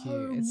so so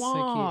cute. It's so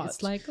cute. much.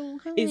 It's like, oh,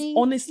 hi. It's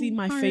honestly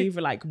my Hi.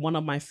 favorite, like one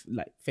of my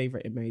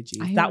favorite emojis.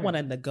 I hear That it. one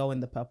and the girl in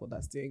the purple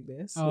that's doing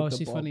this. Oh, with the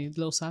she's bob. funny. A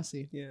little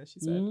sassy. Yeah, she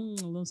said. A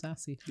little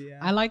sassy. Yeah.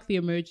 I like the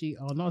emoji.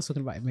 Oh, no, I was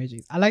talking about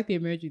emojis. I like the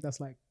emoji that's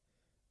like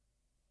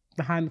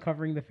the hand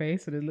covering the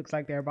face and it looks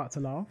like they're about to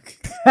laugh.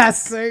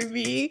 That's so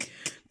me.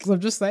 Because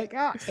I'm just like,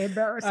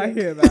 embarrassing. I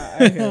hear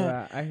that. I hear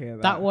that. I hear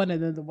that. That one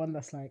and then the one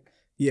that's like,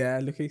 Yeah,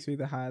 looking through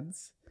the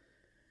hands.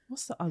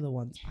 What's the other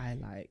ones I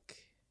like?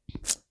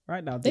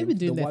 Right now, They've been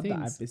doing the their one that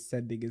things. I've been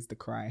sending is the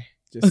cry.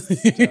 Just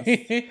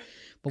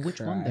but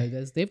which one cry.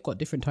 though? They've got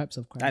different types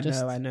of cry.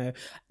 I know.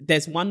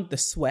 There's one, the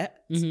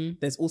sweat. Mhm.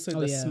 There's also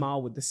the yeah.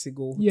 smile with the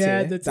single Yeah,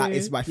 tear. the That tear.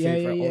 is my Yeah,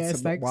 favorite yeah, it's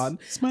ultimate like one.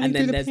 smiling And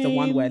then through there's the the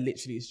one pain. where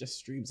literally it's just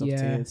streams of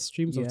tears.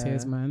 Streams of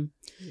tears, man.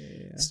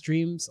 Yeah.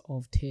 Streams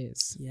of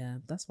tears. Yeah,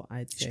 that's what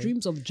I'd say.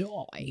 Streams of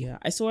joy. Yeah,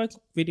 I saw a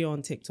video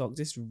on TikTok.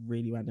 Just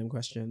really random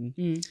question.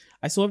 Mm.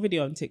 I saw a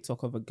video on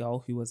TikTok of a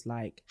girl who was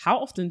like, "How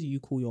often do you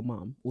call your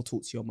mum or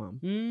talk to your mum?"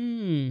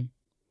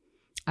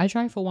 I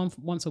try for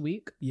once a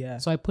week. Yeah,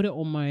 So I put it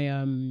on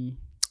my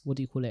what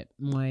do you call it?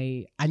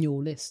 My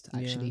annual list,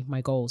 actually, Yeah.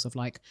 my goals of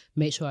like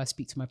make sure I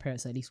speak to my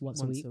parents at least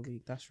once a week.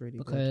 That's really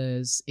good.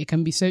 Because it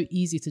can be so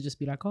easy to just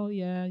be like, oh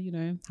yeah,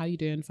 how you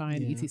doing?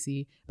 Fine, Yeah.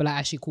 etc. But like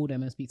actually call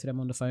them and speak to them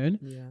on the phone.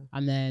 Yeah,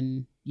 And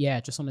then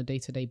just on a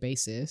day-to-day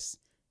basis,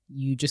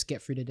 you just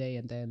get through the day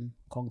and then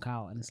conk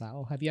out. And it's like,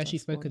 oh, have you actually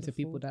That's spoken to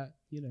people wonderful.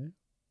 that,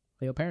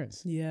 are your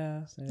parents?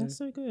 yeah, So- that's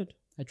so good.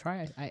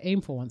 I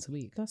aim for once a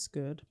week. That's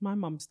good. My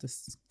mum's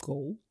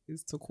goal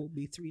is to call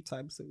me 3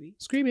 times a week.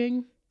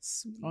 Screaming.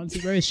 Sweet. Auntie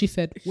Rose, she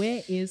said,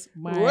 where is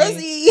my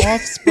Rosie.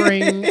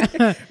 offspring?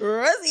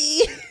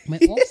 Rosie, My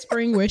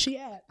offspring, where's she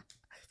at?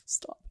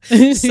 stop.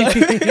 So,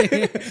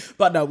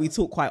 but no, we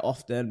talk quite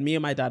often. Me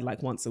and my dad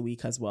like once a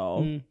week as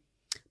well.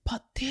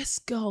 But this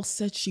girl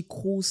said she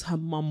calls her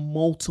mum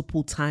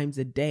multiple times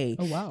a day.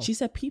 Oh, wow. She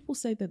said people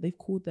say that they've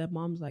called their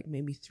mums like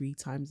maybe 3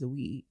 times a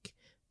week,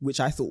 which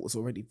I thought was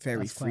already very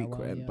That's quite a while,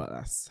 frequent. yeah. But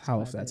that's how quite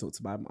a often I bit. talk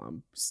to my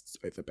mum. It's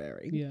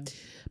overbearing. Yeah.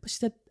 But she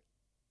said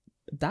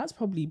that's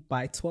probably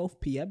by 12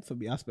 p.m. for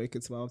me. I've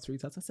spoken to my mum 3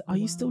 times. I said, are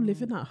you still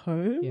living at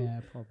home? Yeah,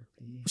 probably.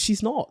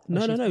 She's not. No,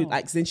 she's no. not.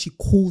 Like then she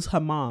calls her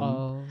mum.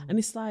 Oh. And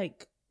it's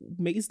like,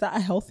 is that a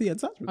healthy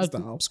attachment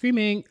style? I'm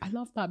screaming. I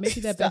love that. Maybe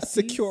they're Is that besties.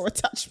 secure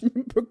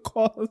attachment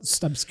because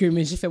I'm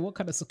screaming. She said, what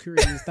kind of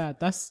security is that?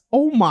 That's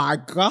oh my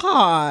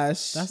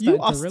gosh, you that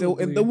are gorilla still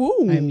in glue. the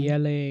womb. I'm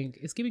yelling.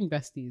 It's giving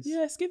besties.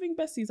 Yeah, it's giving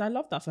besties. I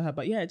love that for her.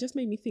 But yeah, it just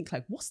made me think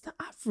like, what's the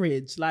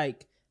average?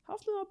 Like, how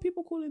often are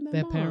people calling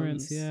Their mums?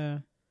 parents, yeah.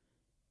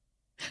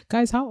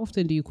 Guys, how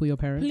often do you call your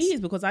parents? Please,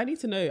 because I need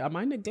to know, am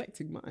I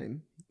neglecting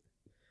mine?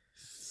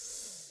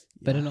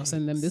 Better not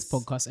send them this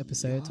Yikes. podcast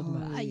episode. Talking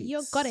about, Yikes.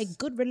 you got a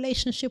good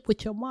relationship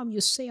with your mom, you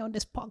say on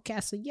this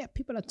podcast. So yeah,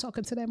 people are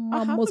talking to their I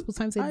mom have multiple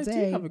times a I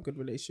day. do have a good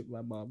relationship with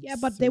my mum. Yeah,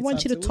 but they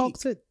want you to talk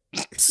to. to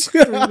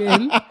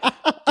screaming.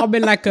 I'm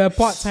in like a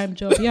part-time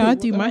job. Yeah, I What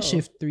do the my hell?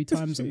 shift 3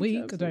 times a 3 week.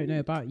 times I a don't know week.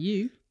 about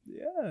you.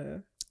 Yeah.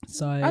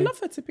 So I love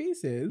her to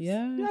pieces.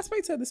 Yeah. I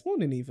spoke to her this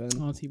morning even.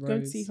 Auntie Rose. Go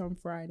to see her on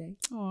Friday.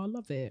 Oh, I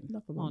love it.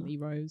 Love her mama. Auntie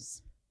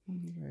Rose.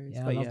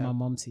 Yeah, But I love my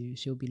mom too.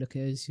 She'll be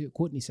looking.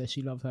 Courtney says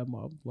she loves her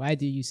mom. Why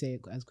do you say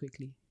it as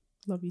quickly?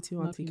 Love you too,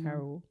 Love Auntie you,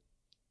 Carol.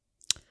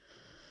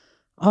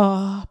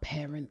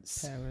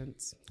 Parents.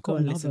 Go Gotta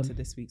and love listen them. to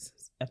this week's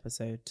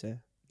episode to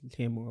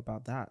hear more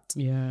about that.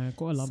 Yeah,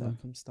 gotta love them.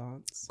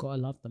 Circumstance. Gotta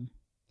love them.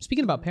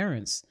 Speaking about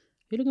parents,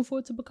 you looking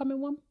forward to becoming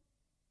one?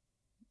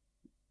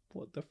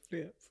 What the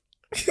flip?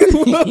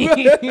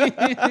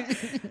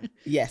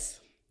 Yes.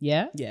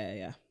 Yeah.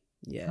 Yeah.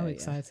 How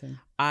exciting!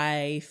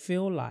 I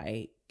feel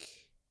like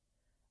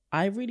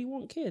I really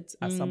want kids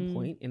at some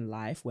point in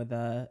life,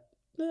 whether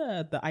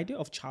the idea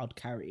of child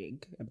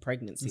carrying and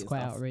pregnancy It's and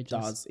quite stuff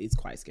outrageous. it's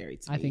quite scary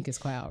to me. I think it's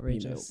quite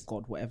outrageous.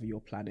 God, whatever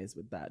your plan is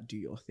with that, do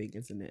your thing,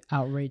 isn't it?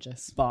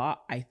 Outrageous.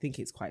 But I think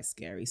it's quite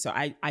scary. So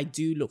I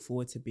do look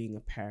forward to being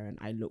a parent.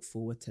 I look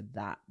forward to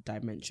that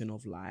dimension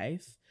of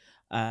life.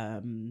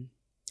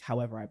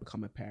 However I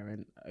become a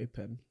parent,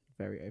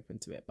 very open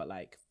to it. But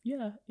like,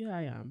 yeah,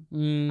 I am.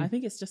 I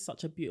think it's just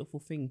such a beautiful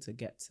thing to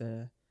get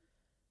to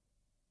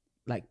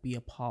like be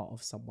a part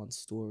of someone's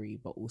story,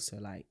 but also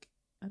like,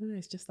 I don't know,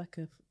 it's just like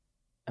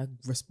a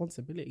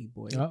responsibility,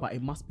 boy. Oh. But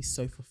it must be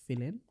so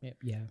fulfilling.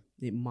 Yeah.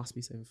 It must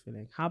be so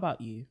fulfilling. How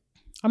about you?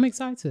 I'm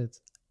excited.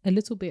 A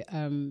little bit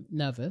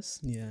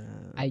nervous. Yeah.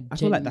 I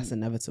feel like that's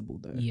inevitable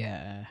though.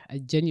 Yeah. I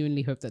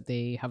genuinely hope that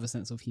they have a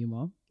sense of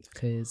humor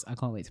because I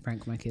can't wait to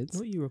prank my kids.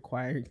 What are you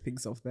requiring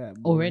things of them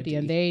Already,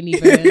 and they ain't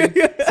even.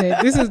 So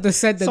this is the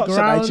Such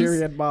grounds. a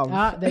Nigerian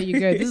mum. There you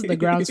go. This is the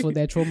grounds for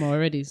their trauma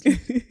already.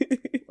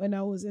 When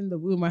I was in the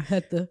womb, I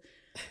heard the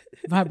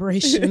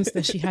vibrations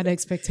that she had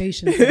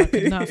expectations that I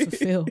could not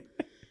fulfill.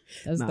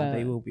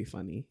 They will be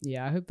funny.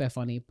 Yeah, I hope they're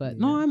funny. But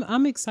no,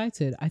 I'm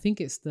excited. I think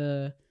it's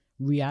the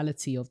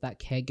reality of that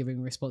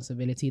caregiving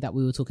responsibility that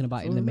we were talking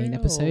about in the main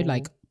episode.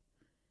 Like,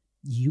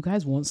 you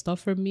guys want stuff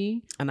from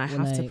me, and I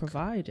have to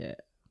provide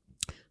it.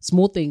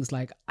 Small things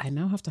like I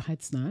now have to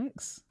hide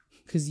snacks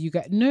because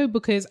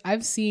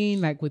I've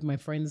seen like with my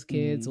friends'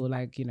 kids or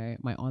like, you know,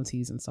 my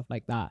aunties and stuff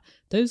like that.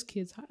 Those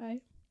kids,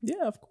 hi.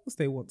 Yeah, of course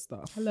they want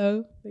stuff.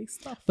 Hello. They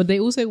stuff. But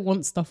they also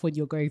want stuff when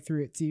you're going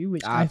through it too,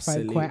 which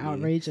Absolutely. I find quite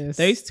outrageous.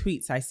 Those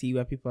tweets I see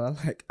where people are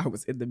like, I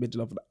was in the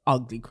middle of an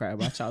ugly cry.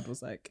 My child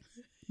was like,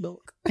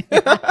 milk.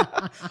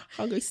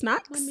 Hungry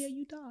snacks. Mommy, are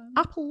you done?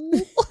 Apple.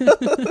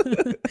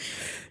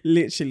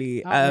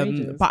 Literally.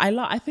 But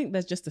I think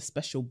there's just a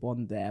special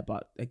bond there.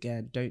 But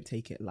again, don't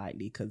take it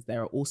lightly because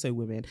there are also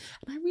women.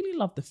 And I really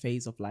love the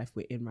phase of life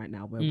we're in right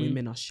now where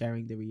women are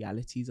sharing the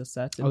realities of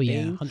certain things.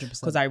 Yeah, 100%.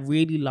 Because I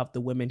really love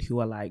the women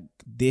who are like,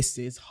 this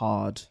is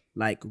hard.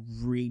 Like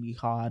really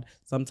hard.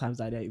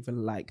 Sometimes I don't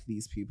even like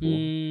these people.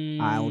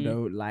 I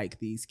don't like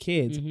these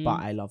kids,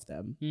 but I love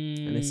them.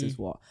 And this is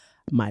what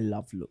my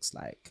love looks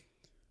like.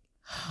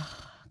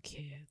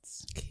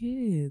 Kids,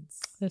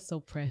 they're so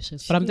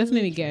precious. But I'm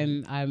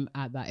definitely I'm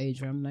at that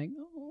age where I'm like,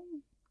 oh,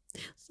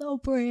 so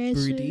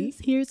precious. Broody?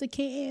 Here's a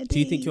candy. Do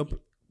you think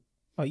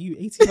are you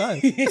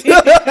 85?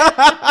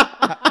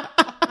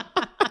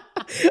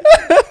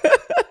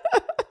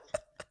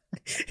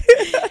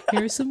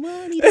 Here's some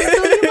money.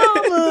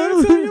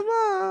 Don't tell your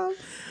mama.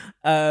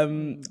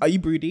 Are you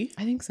broody?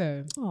 I think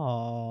so.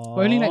 Aww.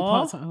 But only like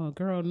part time. Oh,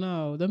 girl,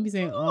 no. Don't be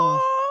saying,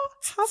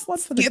 have one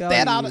for the get girlies.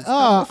 that out of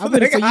I'm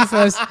gonna put you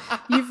first.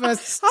 You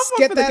first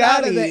get that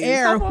out of the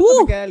air. Have one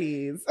for the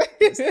girlies.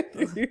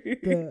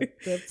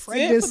 The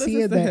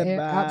pregnancy in the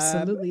air.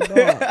 Absolutely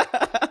not.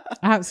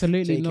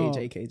 Absolutely not.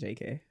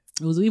 JK.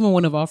 It was even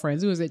one of our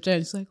friends who was at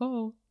Jen. She's like,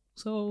 oh,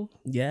 so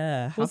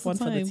yeah, have one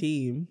for the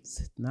team.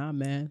 Nah,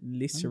 man.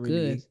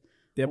 Literally.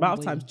 The amount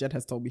of times Jen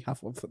has told me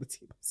have one for the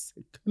team.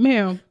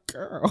 Ma'am.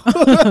 Girl.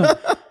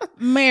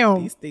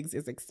 Ma'am. These things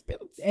is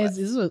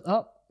expensive.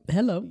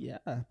 Hello. Yeah,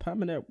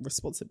 permanent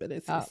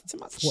responsibility. Too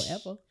much.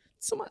 Forever.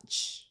 Too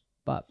much.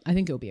 But I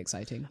think it'll be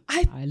exciting.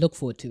 I look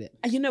forward to it.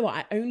 You know what?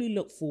 I only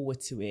look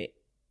forward to it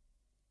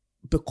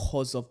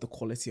because of the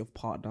quality of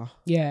partner.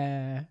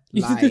 Yeah.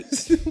 Like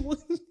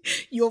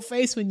your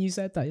face when you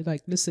said that, you're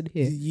like, listen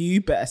here.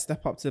 You better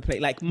step up to the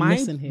plate. Like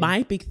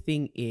my big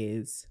thing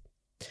is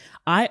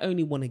I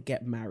only want to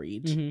get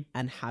married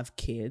and have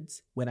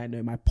kids when I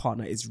know my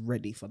partner is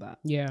ready for that.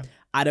 Yeah.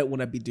 I don't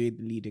want to be doing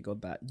the leading on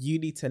that. You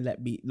need to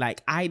let me,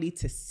 like, I need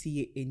to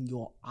see it in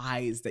your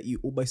eyes that you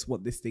almost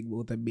want this thing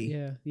more than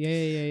me.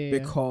 Yeah.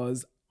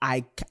 Because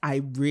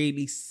I'm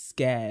really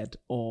scared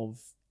of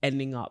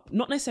ending up,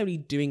 not necessarily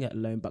doing it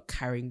alone, but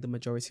carrying the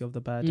majority of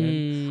the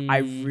burden. I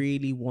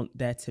really want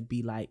there to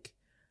be like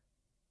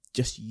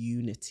just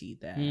unity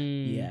there.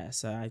 Yeah,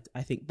 so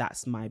I think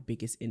that's my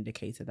biggest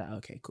indicator that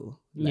okay,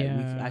 cool, like,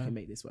 I can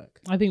make this work.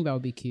 I think that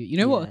would be cute. You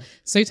know what,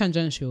 so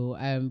tangential,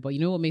 but you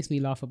know what makes me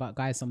laugh about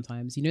guys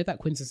sometimes? You know that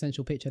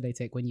quintessential picture they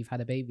take when you've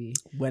had a baby,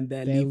 when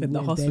they're leaving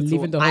the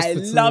hospital. I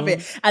love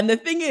it. And the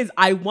thing is,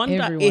 I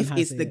wonder Everyone if has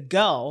it's the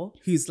girl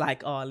who's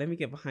like, oh, let me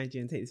get behind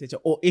you and take this picture,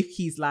 or if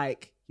he's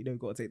like,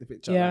 got to take the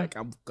picture. Yeah. Like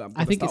I'm gonna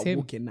I think start it's him.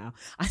 walking now.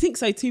 I think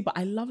so too, but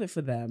I love it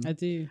for them. I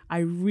do. I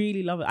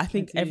really love it. I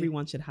think do.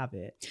 everyone should have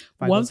it.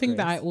 by One God's thing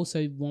that I grace.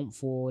 also want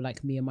for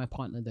like me and my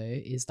partner though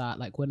is that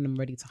like when I'm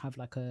ready to have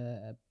like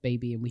a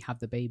baby and we have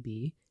the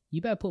baby,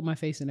 you better put my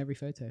face in every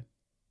photo.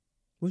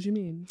 What do you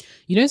mean?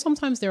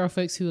 Sometimes there are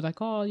folks who are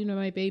like, oh,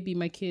 my baby,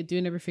 my kid,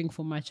 doing everything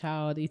for my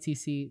child,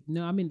 etc.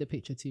 No, I'm in the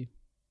picture too.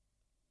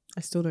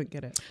 I still don't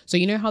get it. So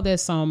how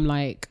there's some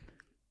like,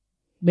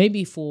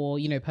 maybe for,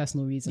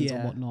 personal reasons or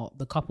whatnot,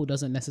 the couple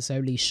doesn't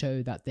necessarily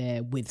show that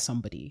they're with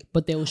somebody,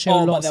 but they'll show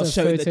lots of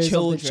photos of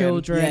the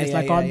children. It's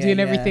like, I'm doing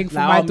everything for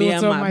my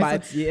daughter, my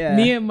son.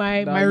 Me and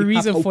my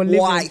reason for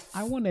living.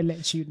 I want to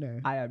let you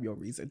know. I am your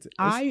reason to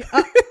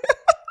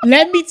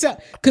Let me tell,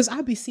 because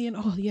I'd be seeing,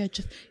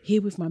 just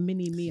here with my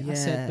mini me. Yeah. I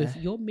said, but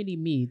your mini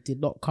me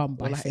did not come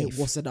by faith. It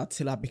wasn't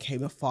until I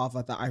became a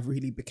father that I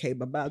really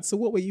became a man. So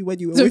what were you when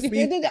you were with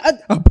me?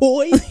 A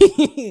boy?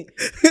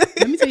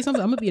 Let me tell you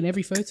something. I'm going to be in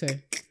every photo.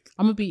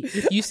 I'm going to be,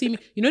 if you see me,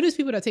 those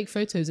people that take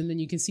photos and then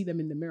you can see them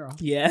in the mirror.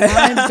 Yeah.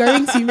 I'm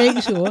going to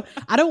make sure.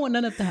 I don't want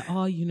none of that.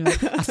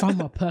 I found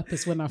my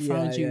purpose when I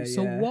found you.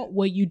 So what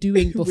were you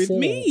doing before? With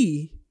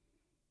me?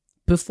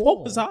 Before?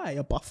 What was I,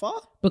 a buffer?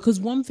 Because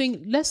one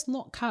thing, let's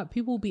not cap.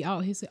 People will be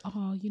out here say,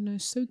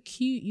 so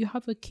cute. You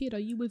have a kid. Are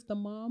you with the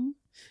mom?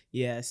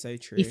 Yeah, so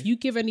true. If you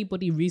give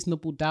anybody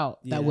reasonable doubt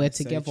that we're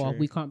together,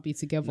 we can't be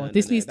together.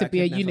 This needs to be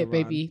a unit,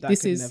 baby.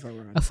 This is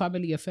a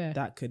family affair.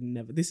 That could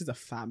never. This is a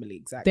family,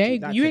 exactly.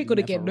 You ain't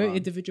gonna get no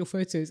individual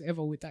photos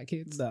ever with that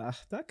kid. Nah,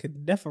 that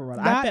could never run.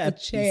 Not I better a be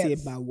chance.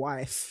 seeing my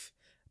wife.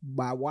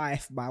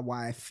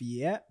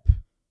 Yep.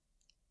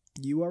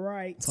 You are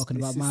right. Talking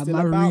This about is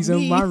my still reason.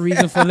 me. My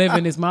reason for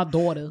living is my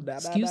daughter.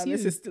 Excuse you.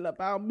 This is still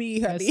about me,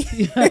 honey.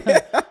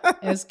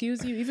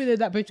 Excuse you. Even in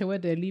that picture where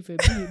they're leaving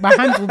me, my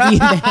hand will be in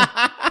there.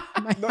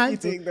 Not you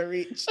taking the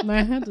reach.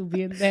 My hand will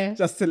be in there.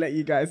 Just to let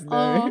you guys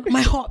know.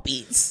 My heart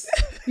beats.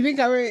 You think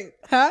I'm right?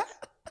 Huh?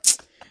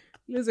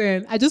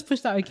 Listen, I just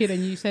pushed out a kid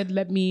and you said,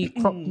 let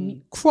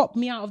me crop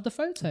me out of the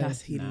photo.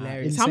 That's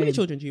hilarious. How many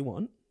children do you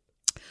want?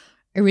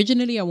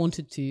 Originally, I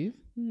wanted 2.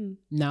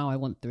 Now I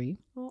want 3.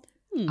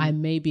 I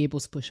may be able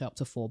to push up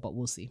to 4, but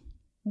we'll see.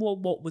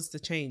 What was the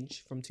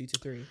change from 2 to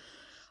 3?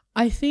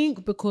 I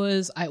think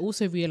because I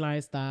also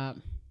realized that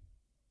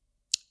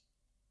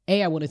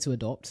I wanted to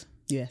adopt.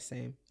 Yeah,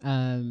 same.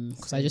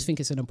 Because I just think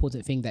it's an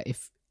important thing that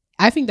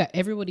I think that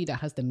everybody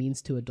that has the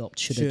means to adopt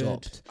should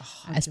adopt,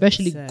 100%.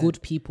 especially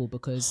good people,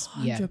 because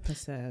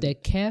 100%. the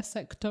care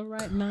sector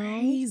right now,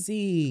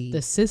 crazy.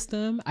 the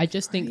system. I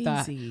just think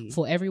that Crazy.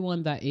 for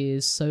everyone that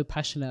is so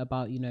passionate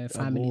about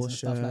families and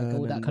stuff like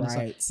all that and kind of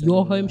rights stuff,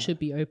 your and all home that. should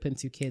be open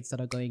to kids that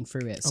are going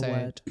through it. So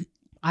word.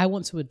 I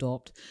want to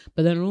adopt,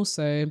 but then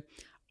also,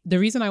 the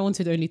reason I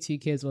wanted only 2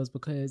 kids was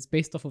because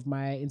based off of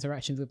my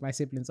interactions with my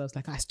siblings, I was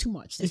like, it's too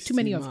much. There's too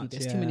many of you.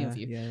 There's too many of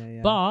you.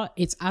 Yeah. But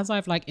it's as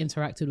I've like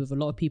interacted with a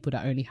lot of people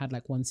that only had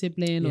like one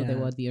sibling or they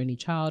were the only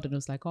child. And it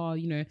was like,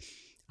 I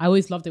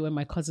always loved it when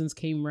my cousins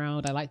came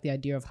round. I like the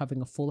idea of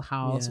having a full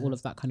house, all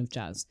of that kind of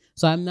jazz.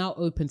 So I'm now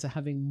open to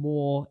having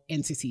more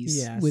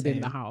entities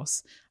within the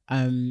house.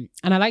 And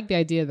I like the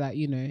idea that,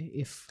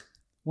 if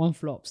one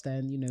flops,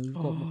 then we've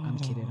got. I'm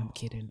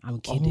kidding. Oh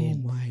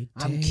my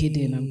I'm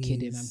kidding.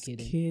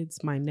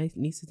 Kids, my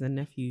nieces and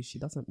nephews. She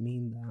doesn't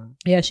mean that.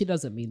 Yeah, she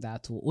doesn't mean that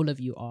at all. All of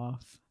you are.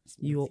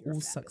 You are all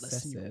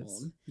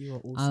successes. You are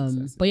all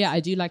successes. But yeah, I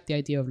do like the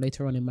idea of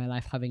later on in my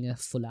life having a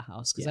fuller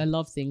house, because I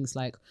love things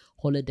like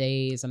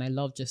holidays, and I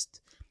love just.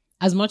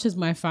 As much as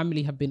my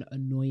family have been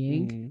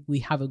annoying, we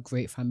have a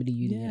great family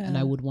union, and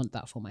I would want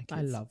that for my kids.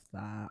 I love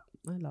that.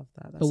 That's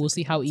but we'll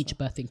see how each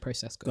birthing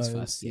process goes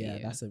first. Yeah,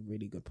 that's a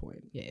really good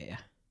point. Yeah.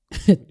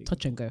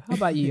 Touch and go. How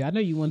about you? I know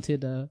you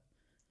wanted a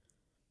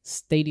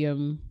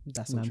stadium.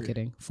 That's no, not I'm true.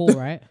 kidding. 4,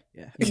 right?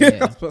 Yeah. Yeah.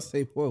 I was about to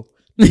say, whoa.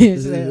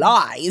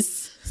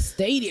 Lies.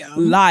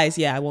 Stadium. Lies.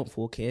 Yeah, I want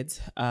 4 kids.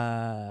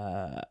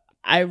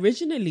 I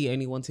originally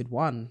only wanted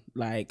 1.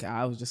 Like,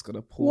 I was just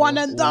gonna pour one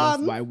and all of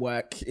done. my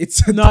work.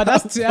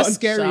 That's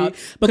scary. Child.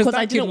 Because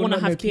I didn't want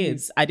to have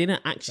kids. kids. I didn't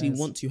actually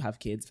want to have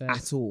kids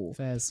at all.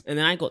 Fairs. And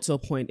then I got to a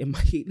point in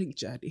my healing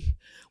journey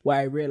where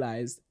I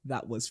realized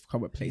that was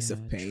from a place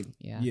of pain.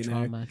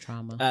 Trauma.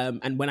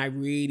 And when I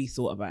really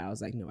thought about it, I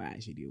was like, no, I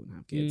actually do want to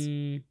have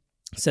kids.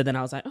 So then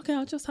I was like, okay,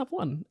 I'll just have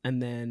 1.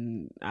 And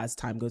then as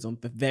time goes on,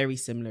 for very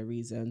similar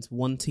reasons,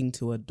 wanting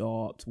to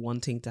adopt,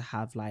 wanting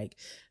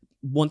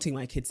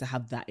my kids to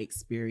have that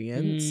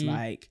experience.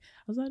 Like,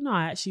 I was like, no,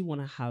 I actually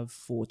want to have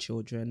 4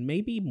 children,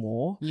 maybe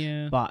more.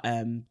 Yeah. But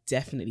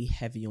definitely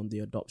heavy on the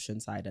adoption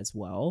side as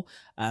well.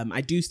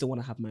 I do still want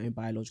to have my own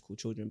biological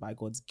children by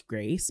God's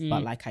grace.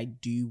 But like, I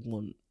do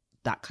want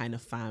that kind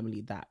of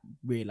family that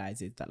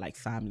realizes that like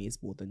family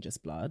is more than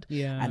just blood.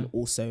 Yeah. And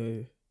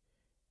also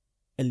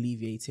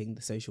alleviating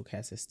the social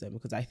care system,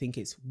 because I think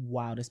it's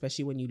wild,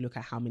 especially when you look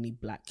at how many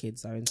Black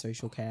kids are in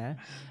social care,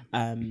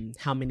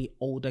 how many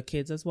older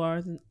kids as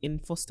well in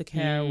foster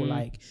care or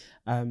like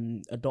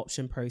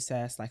adoption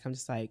process. Like, I'm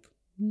just like,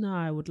 no,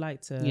 I would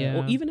like to,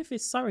 or even if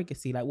it's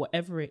surrogacy, like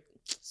whatever it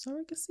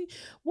surrogacy.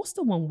 What's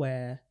the one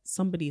where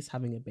somebody is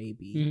having a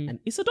baby and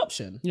it's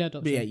adoption? Yeah,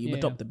 adoption. But you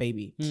adopt the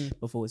baby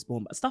before it's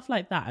born. But stuff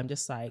like that, I'm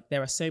just like,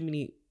 there are so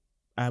many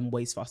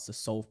ways for us to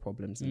solve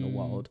problems in the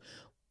world.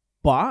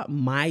 But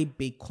my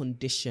big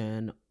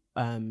condition,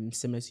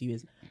 similar to you,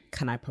 is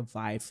can I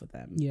provide for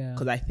them? Yeah.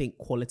 Because I think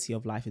quality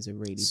of life is a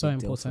really big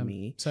deal for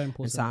me. So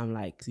important. And so I'm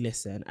like,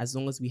 listen, as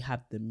long as we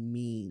have the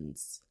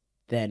means,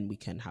 then we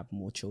can have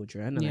more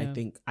children. And I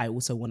think I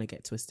also want to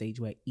get to a stage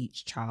where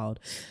each child,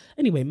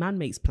 anyway, man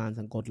makes plans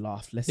and God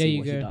laughs. Let's see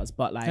what he does.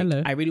 But like,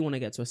 I really want to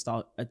get to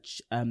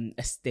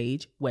a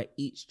stage where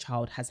each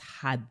child has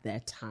had their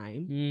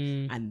time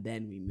and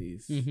then we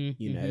move,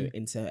 you know,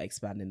 into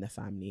expanding the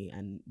family,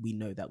 and we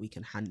know that we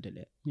can handle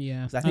it.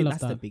 Yeah. So I think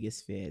that's the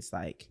biggest fear. It's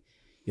like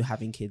you're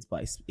having kids,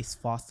 but it's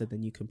faster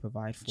than you can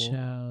provide for.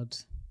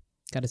 Child.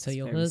 Got to tell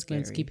your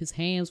husband to keep his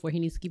hands where he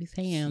needs to keep his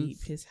hands.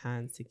 Keep his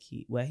hands to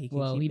keep where he can.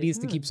 Well, he needs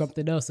to keep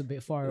something else a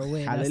bit far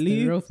away. Hallelujah. That's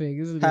the real thing,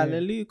 isn't it?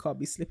 Hallelujah. Can't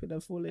be slipping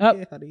and falling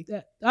here, honey.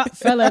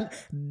 Felon.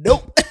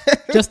 Nope.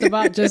 Just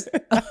about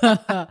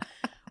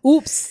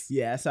oops.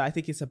 Yeah, so I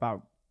think it's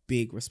about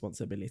big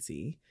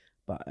responsibility,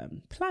 but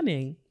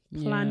planning,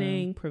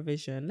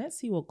 provision. Let's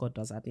see what God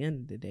does. At the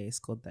end of the day, it's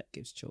God that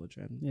gives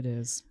children. It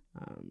is.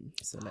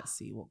 So let's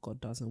see what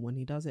God does, and when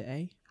he does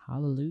it,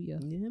 hallelujah.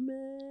 Yeah,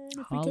 man.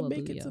 If we can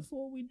make it to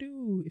 4, we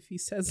do. If he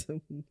says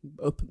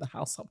open the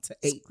house up to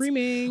 8,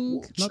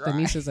 screaming. Not the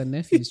nieces and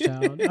nephews,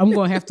 child. I'm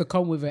gonna have to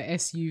come with an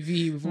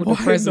SUV with all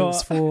the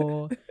presents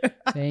for.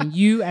 And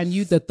you,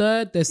 the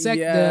third, the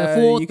second, the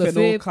fourth, the fifth.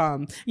 All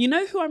come. You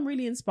know who I'm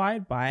really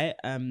inspired by?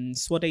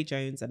 Swade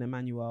Jones and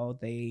Emmanuel.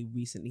 They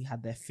recently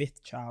had their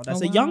 5th child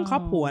as a young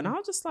couple, and I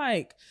was just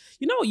like,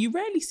 you know what? You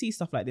rarely see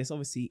stuff like this.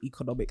 Obviously,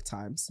 economic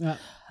times. Yeah.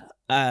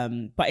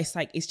 But it's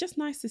like, it's just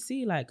nice to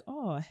see like,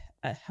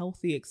 a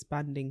healthy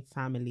expanding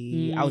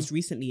family. I was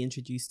recently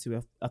introduced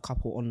to a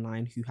couple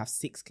online who have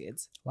 6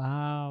 kids.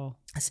 Wow.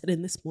 I said,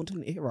 in this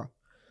modern era,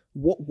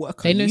 what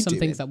work they are know you some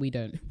doing? Things that we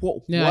don't.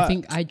 What no,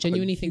 I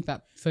genuinely think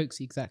that folks,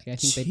 exactly, I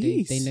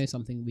think they know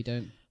something we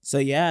don't. So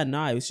yeah,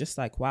 no, it was just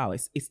like, wow,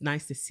 it's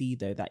nice to see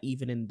though that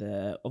even in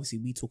obviously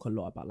we talk a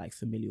lot about like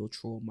familial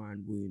trauma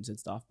and wounds and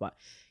stuff, but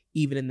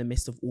even in the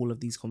midst of all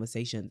of these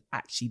conversations,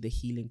 actually the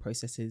healing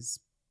process is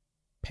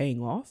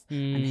paying off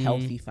and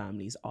healthy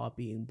families are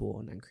being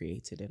born and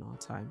created in our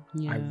time.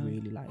 I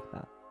really like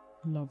that.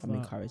 I'm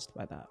encouraged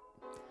by that.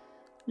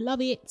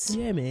 Love it.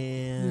 Yeah,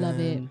 man. Love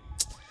it.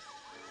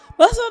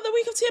 Well, that's another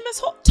week of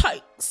TMS Hot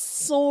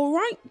Takes. All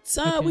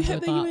right. We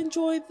hope that you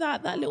enjoyed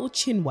that little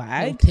chin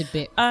wag. Little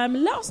tidbit.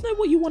 Let us know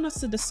what you want us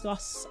to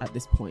discuss at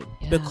this point,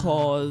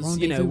 because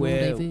you know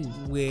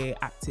we're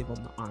active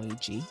on the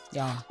IG.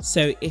 Yeah.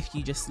 So if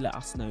you just let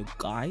us know,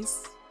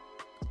 guys,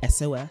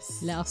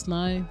 SOS. Let us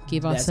know.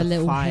 Give us a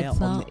little heads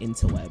up on the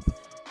interweb.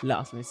 Let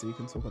us know so we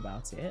can talk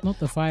about it. Not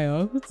the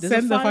fire.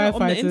 Send the firefighters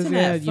on the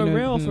internet.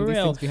 For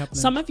real.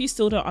 Some of you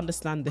still don't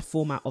understand the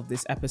format of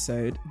this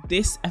episode.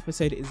 This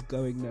episode is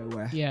going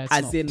nowhere. Yeah,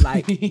 in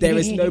like there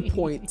is no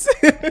point.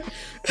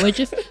 We're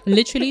just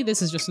literally,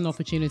 this is just an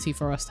opportunity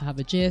for us to have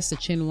a gist, a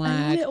chin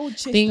wag,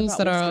 things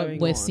that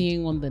we're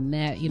seeing on the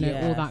net. You know,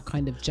 all that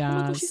kind of jazz. Oh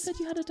my gosh, you said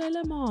you had a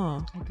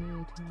dilemma. I did.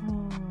 Yeah.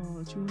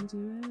 Oh, do you want to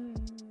do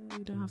it?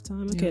 You don't have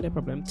time. Okay, no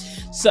problem.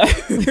 So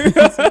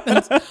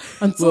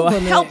we'll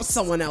help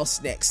someone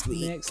else next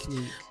week.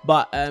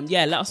 But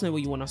let us know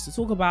what you want us to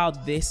talk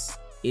about. This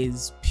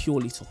is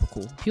purely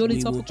topical. We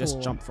will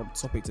just jump from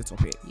topic to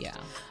topic. Yeah.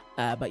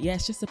 But yeah,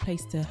 it's just a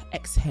place to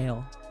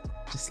exhale.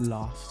 Just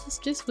laugh. It's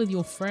just with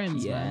your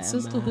friends, man.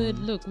 Sisterhood.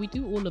 Man. Look, we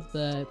do all of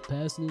the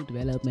personal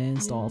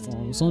development stuff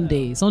on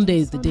Sundays.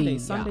 Sundays the day.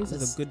 Sundays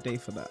is a good day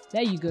for that.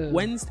 There you go.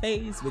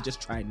 Wednesdays, we're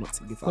just trying not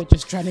to give up. We're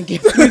just trying to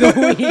get through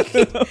the week.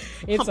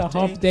 It's a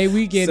hump day.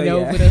 We get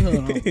over the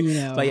hump, you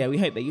know. But yeah, we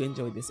hope that you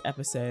enjoyed this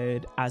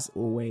episode. As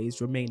always,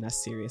 remain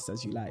as serious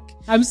as you like.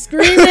 I'm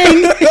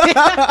screaming.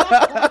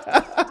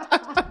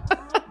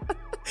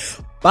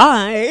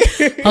 Bye.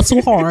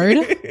 Hustle hard.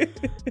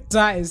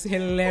 That is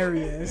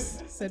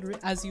hilarious. Said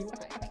as you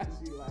like.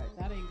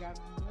 That ain't got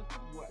nothing.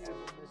 Whatever.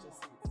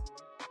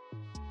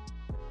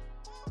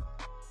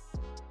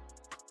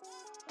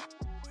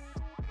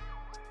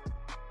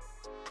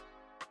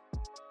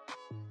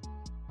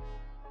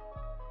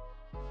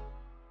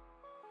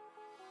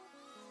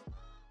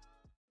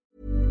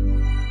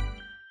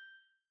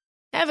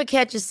 Ever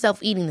catch yourself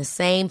eating the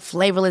same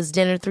flavorless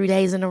dinner 3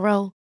 days in a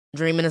row?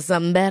 Dreaming of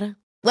something better?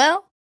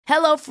 Well,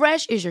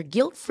 HelloFresh is your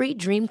guilt-free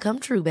dream come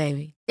true,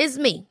 baby. It's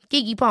me,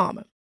 Keke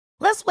Palmer.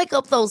 Let's wake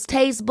up those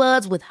taste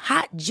buds with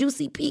hot,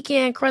 juicy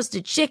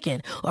pecan-crusted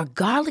chicken or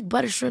garlic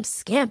butter shrimp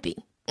scampi.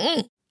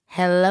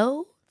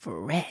 Hello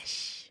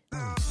Fresh.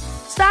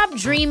 Stop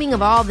dreaming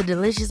of all the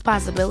delicious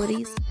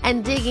possibilities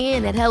and dig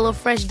in at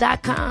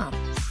HelloFresh.com.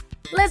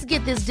 Let's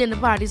get this dinner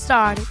party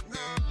started.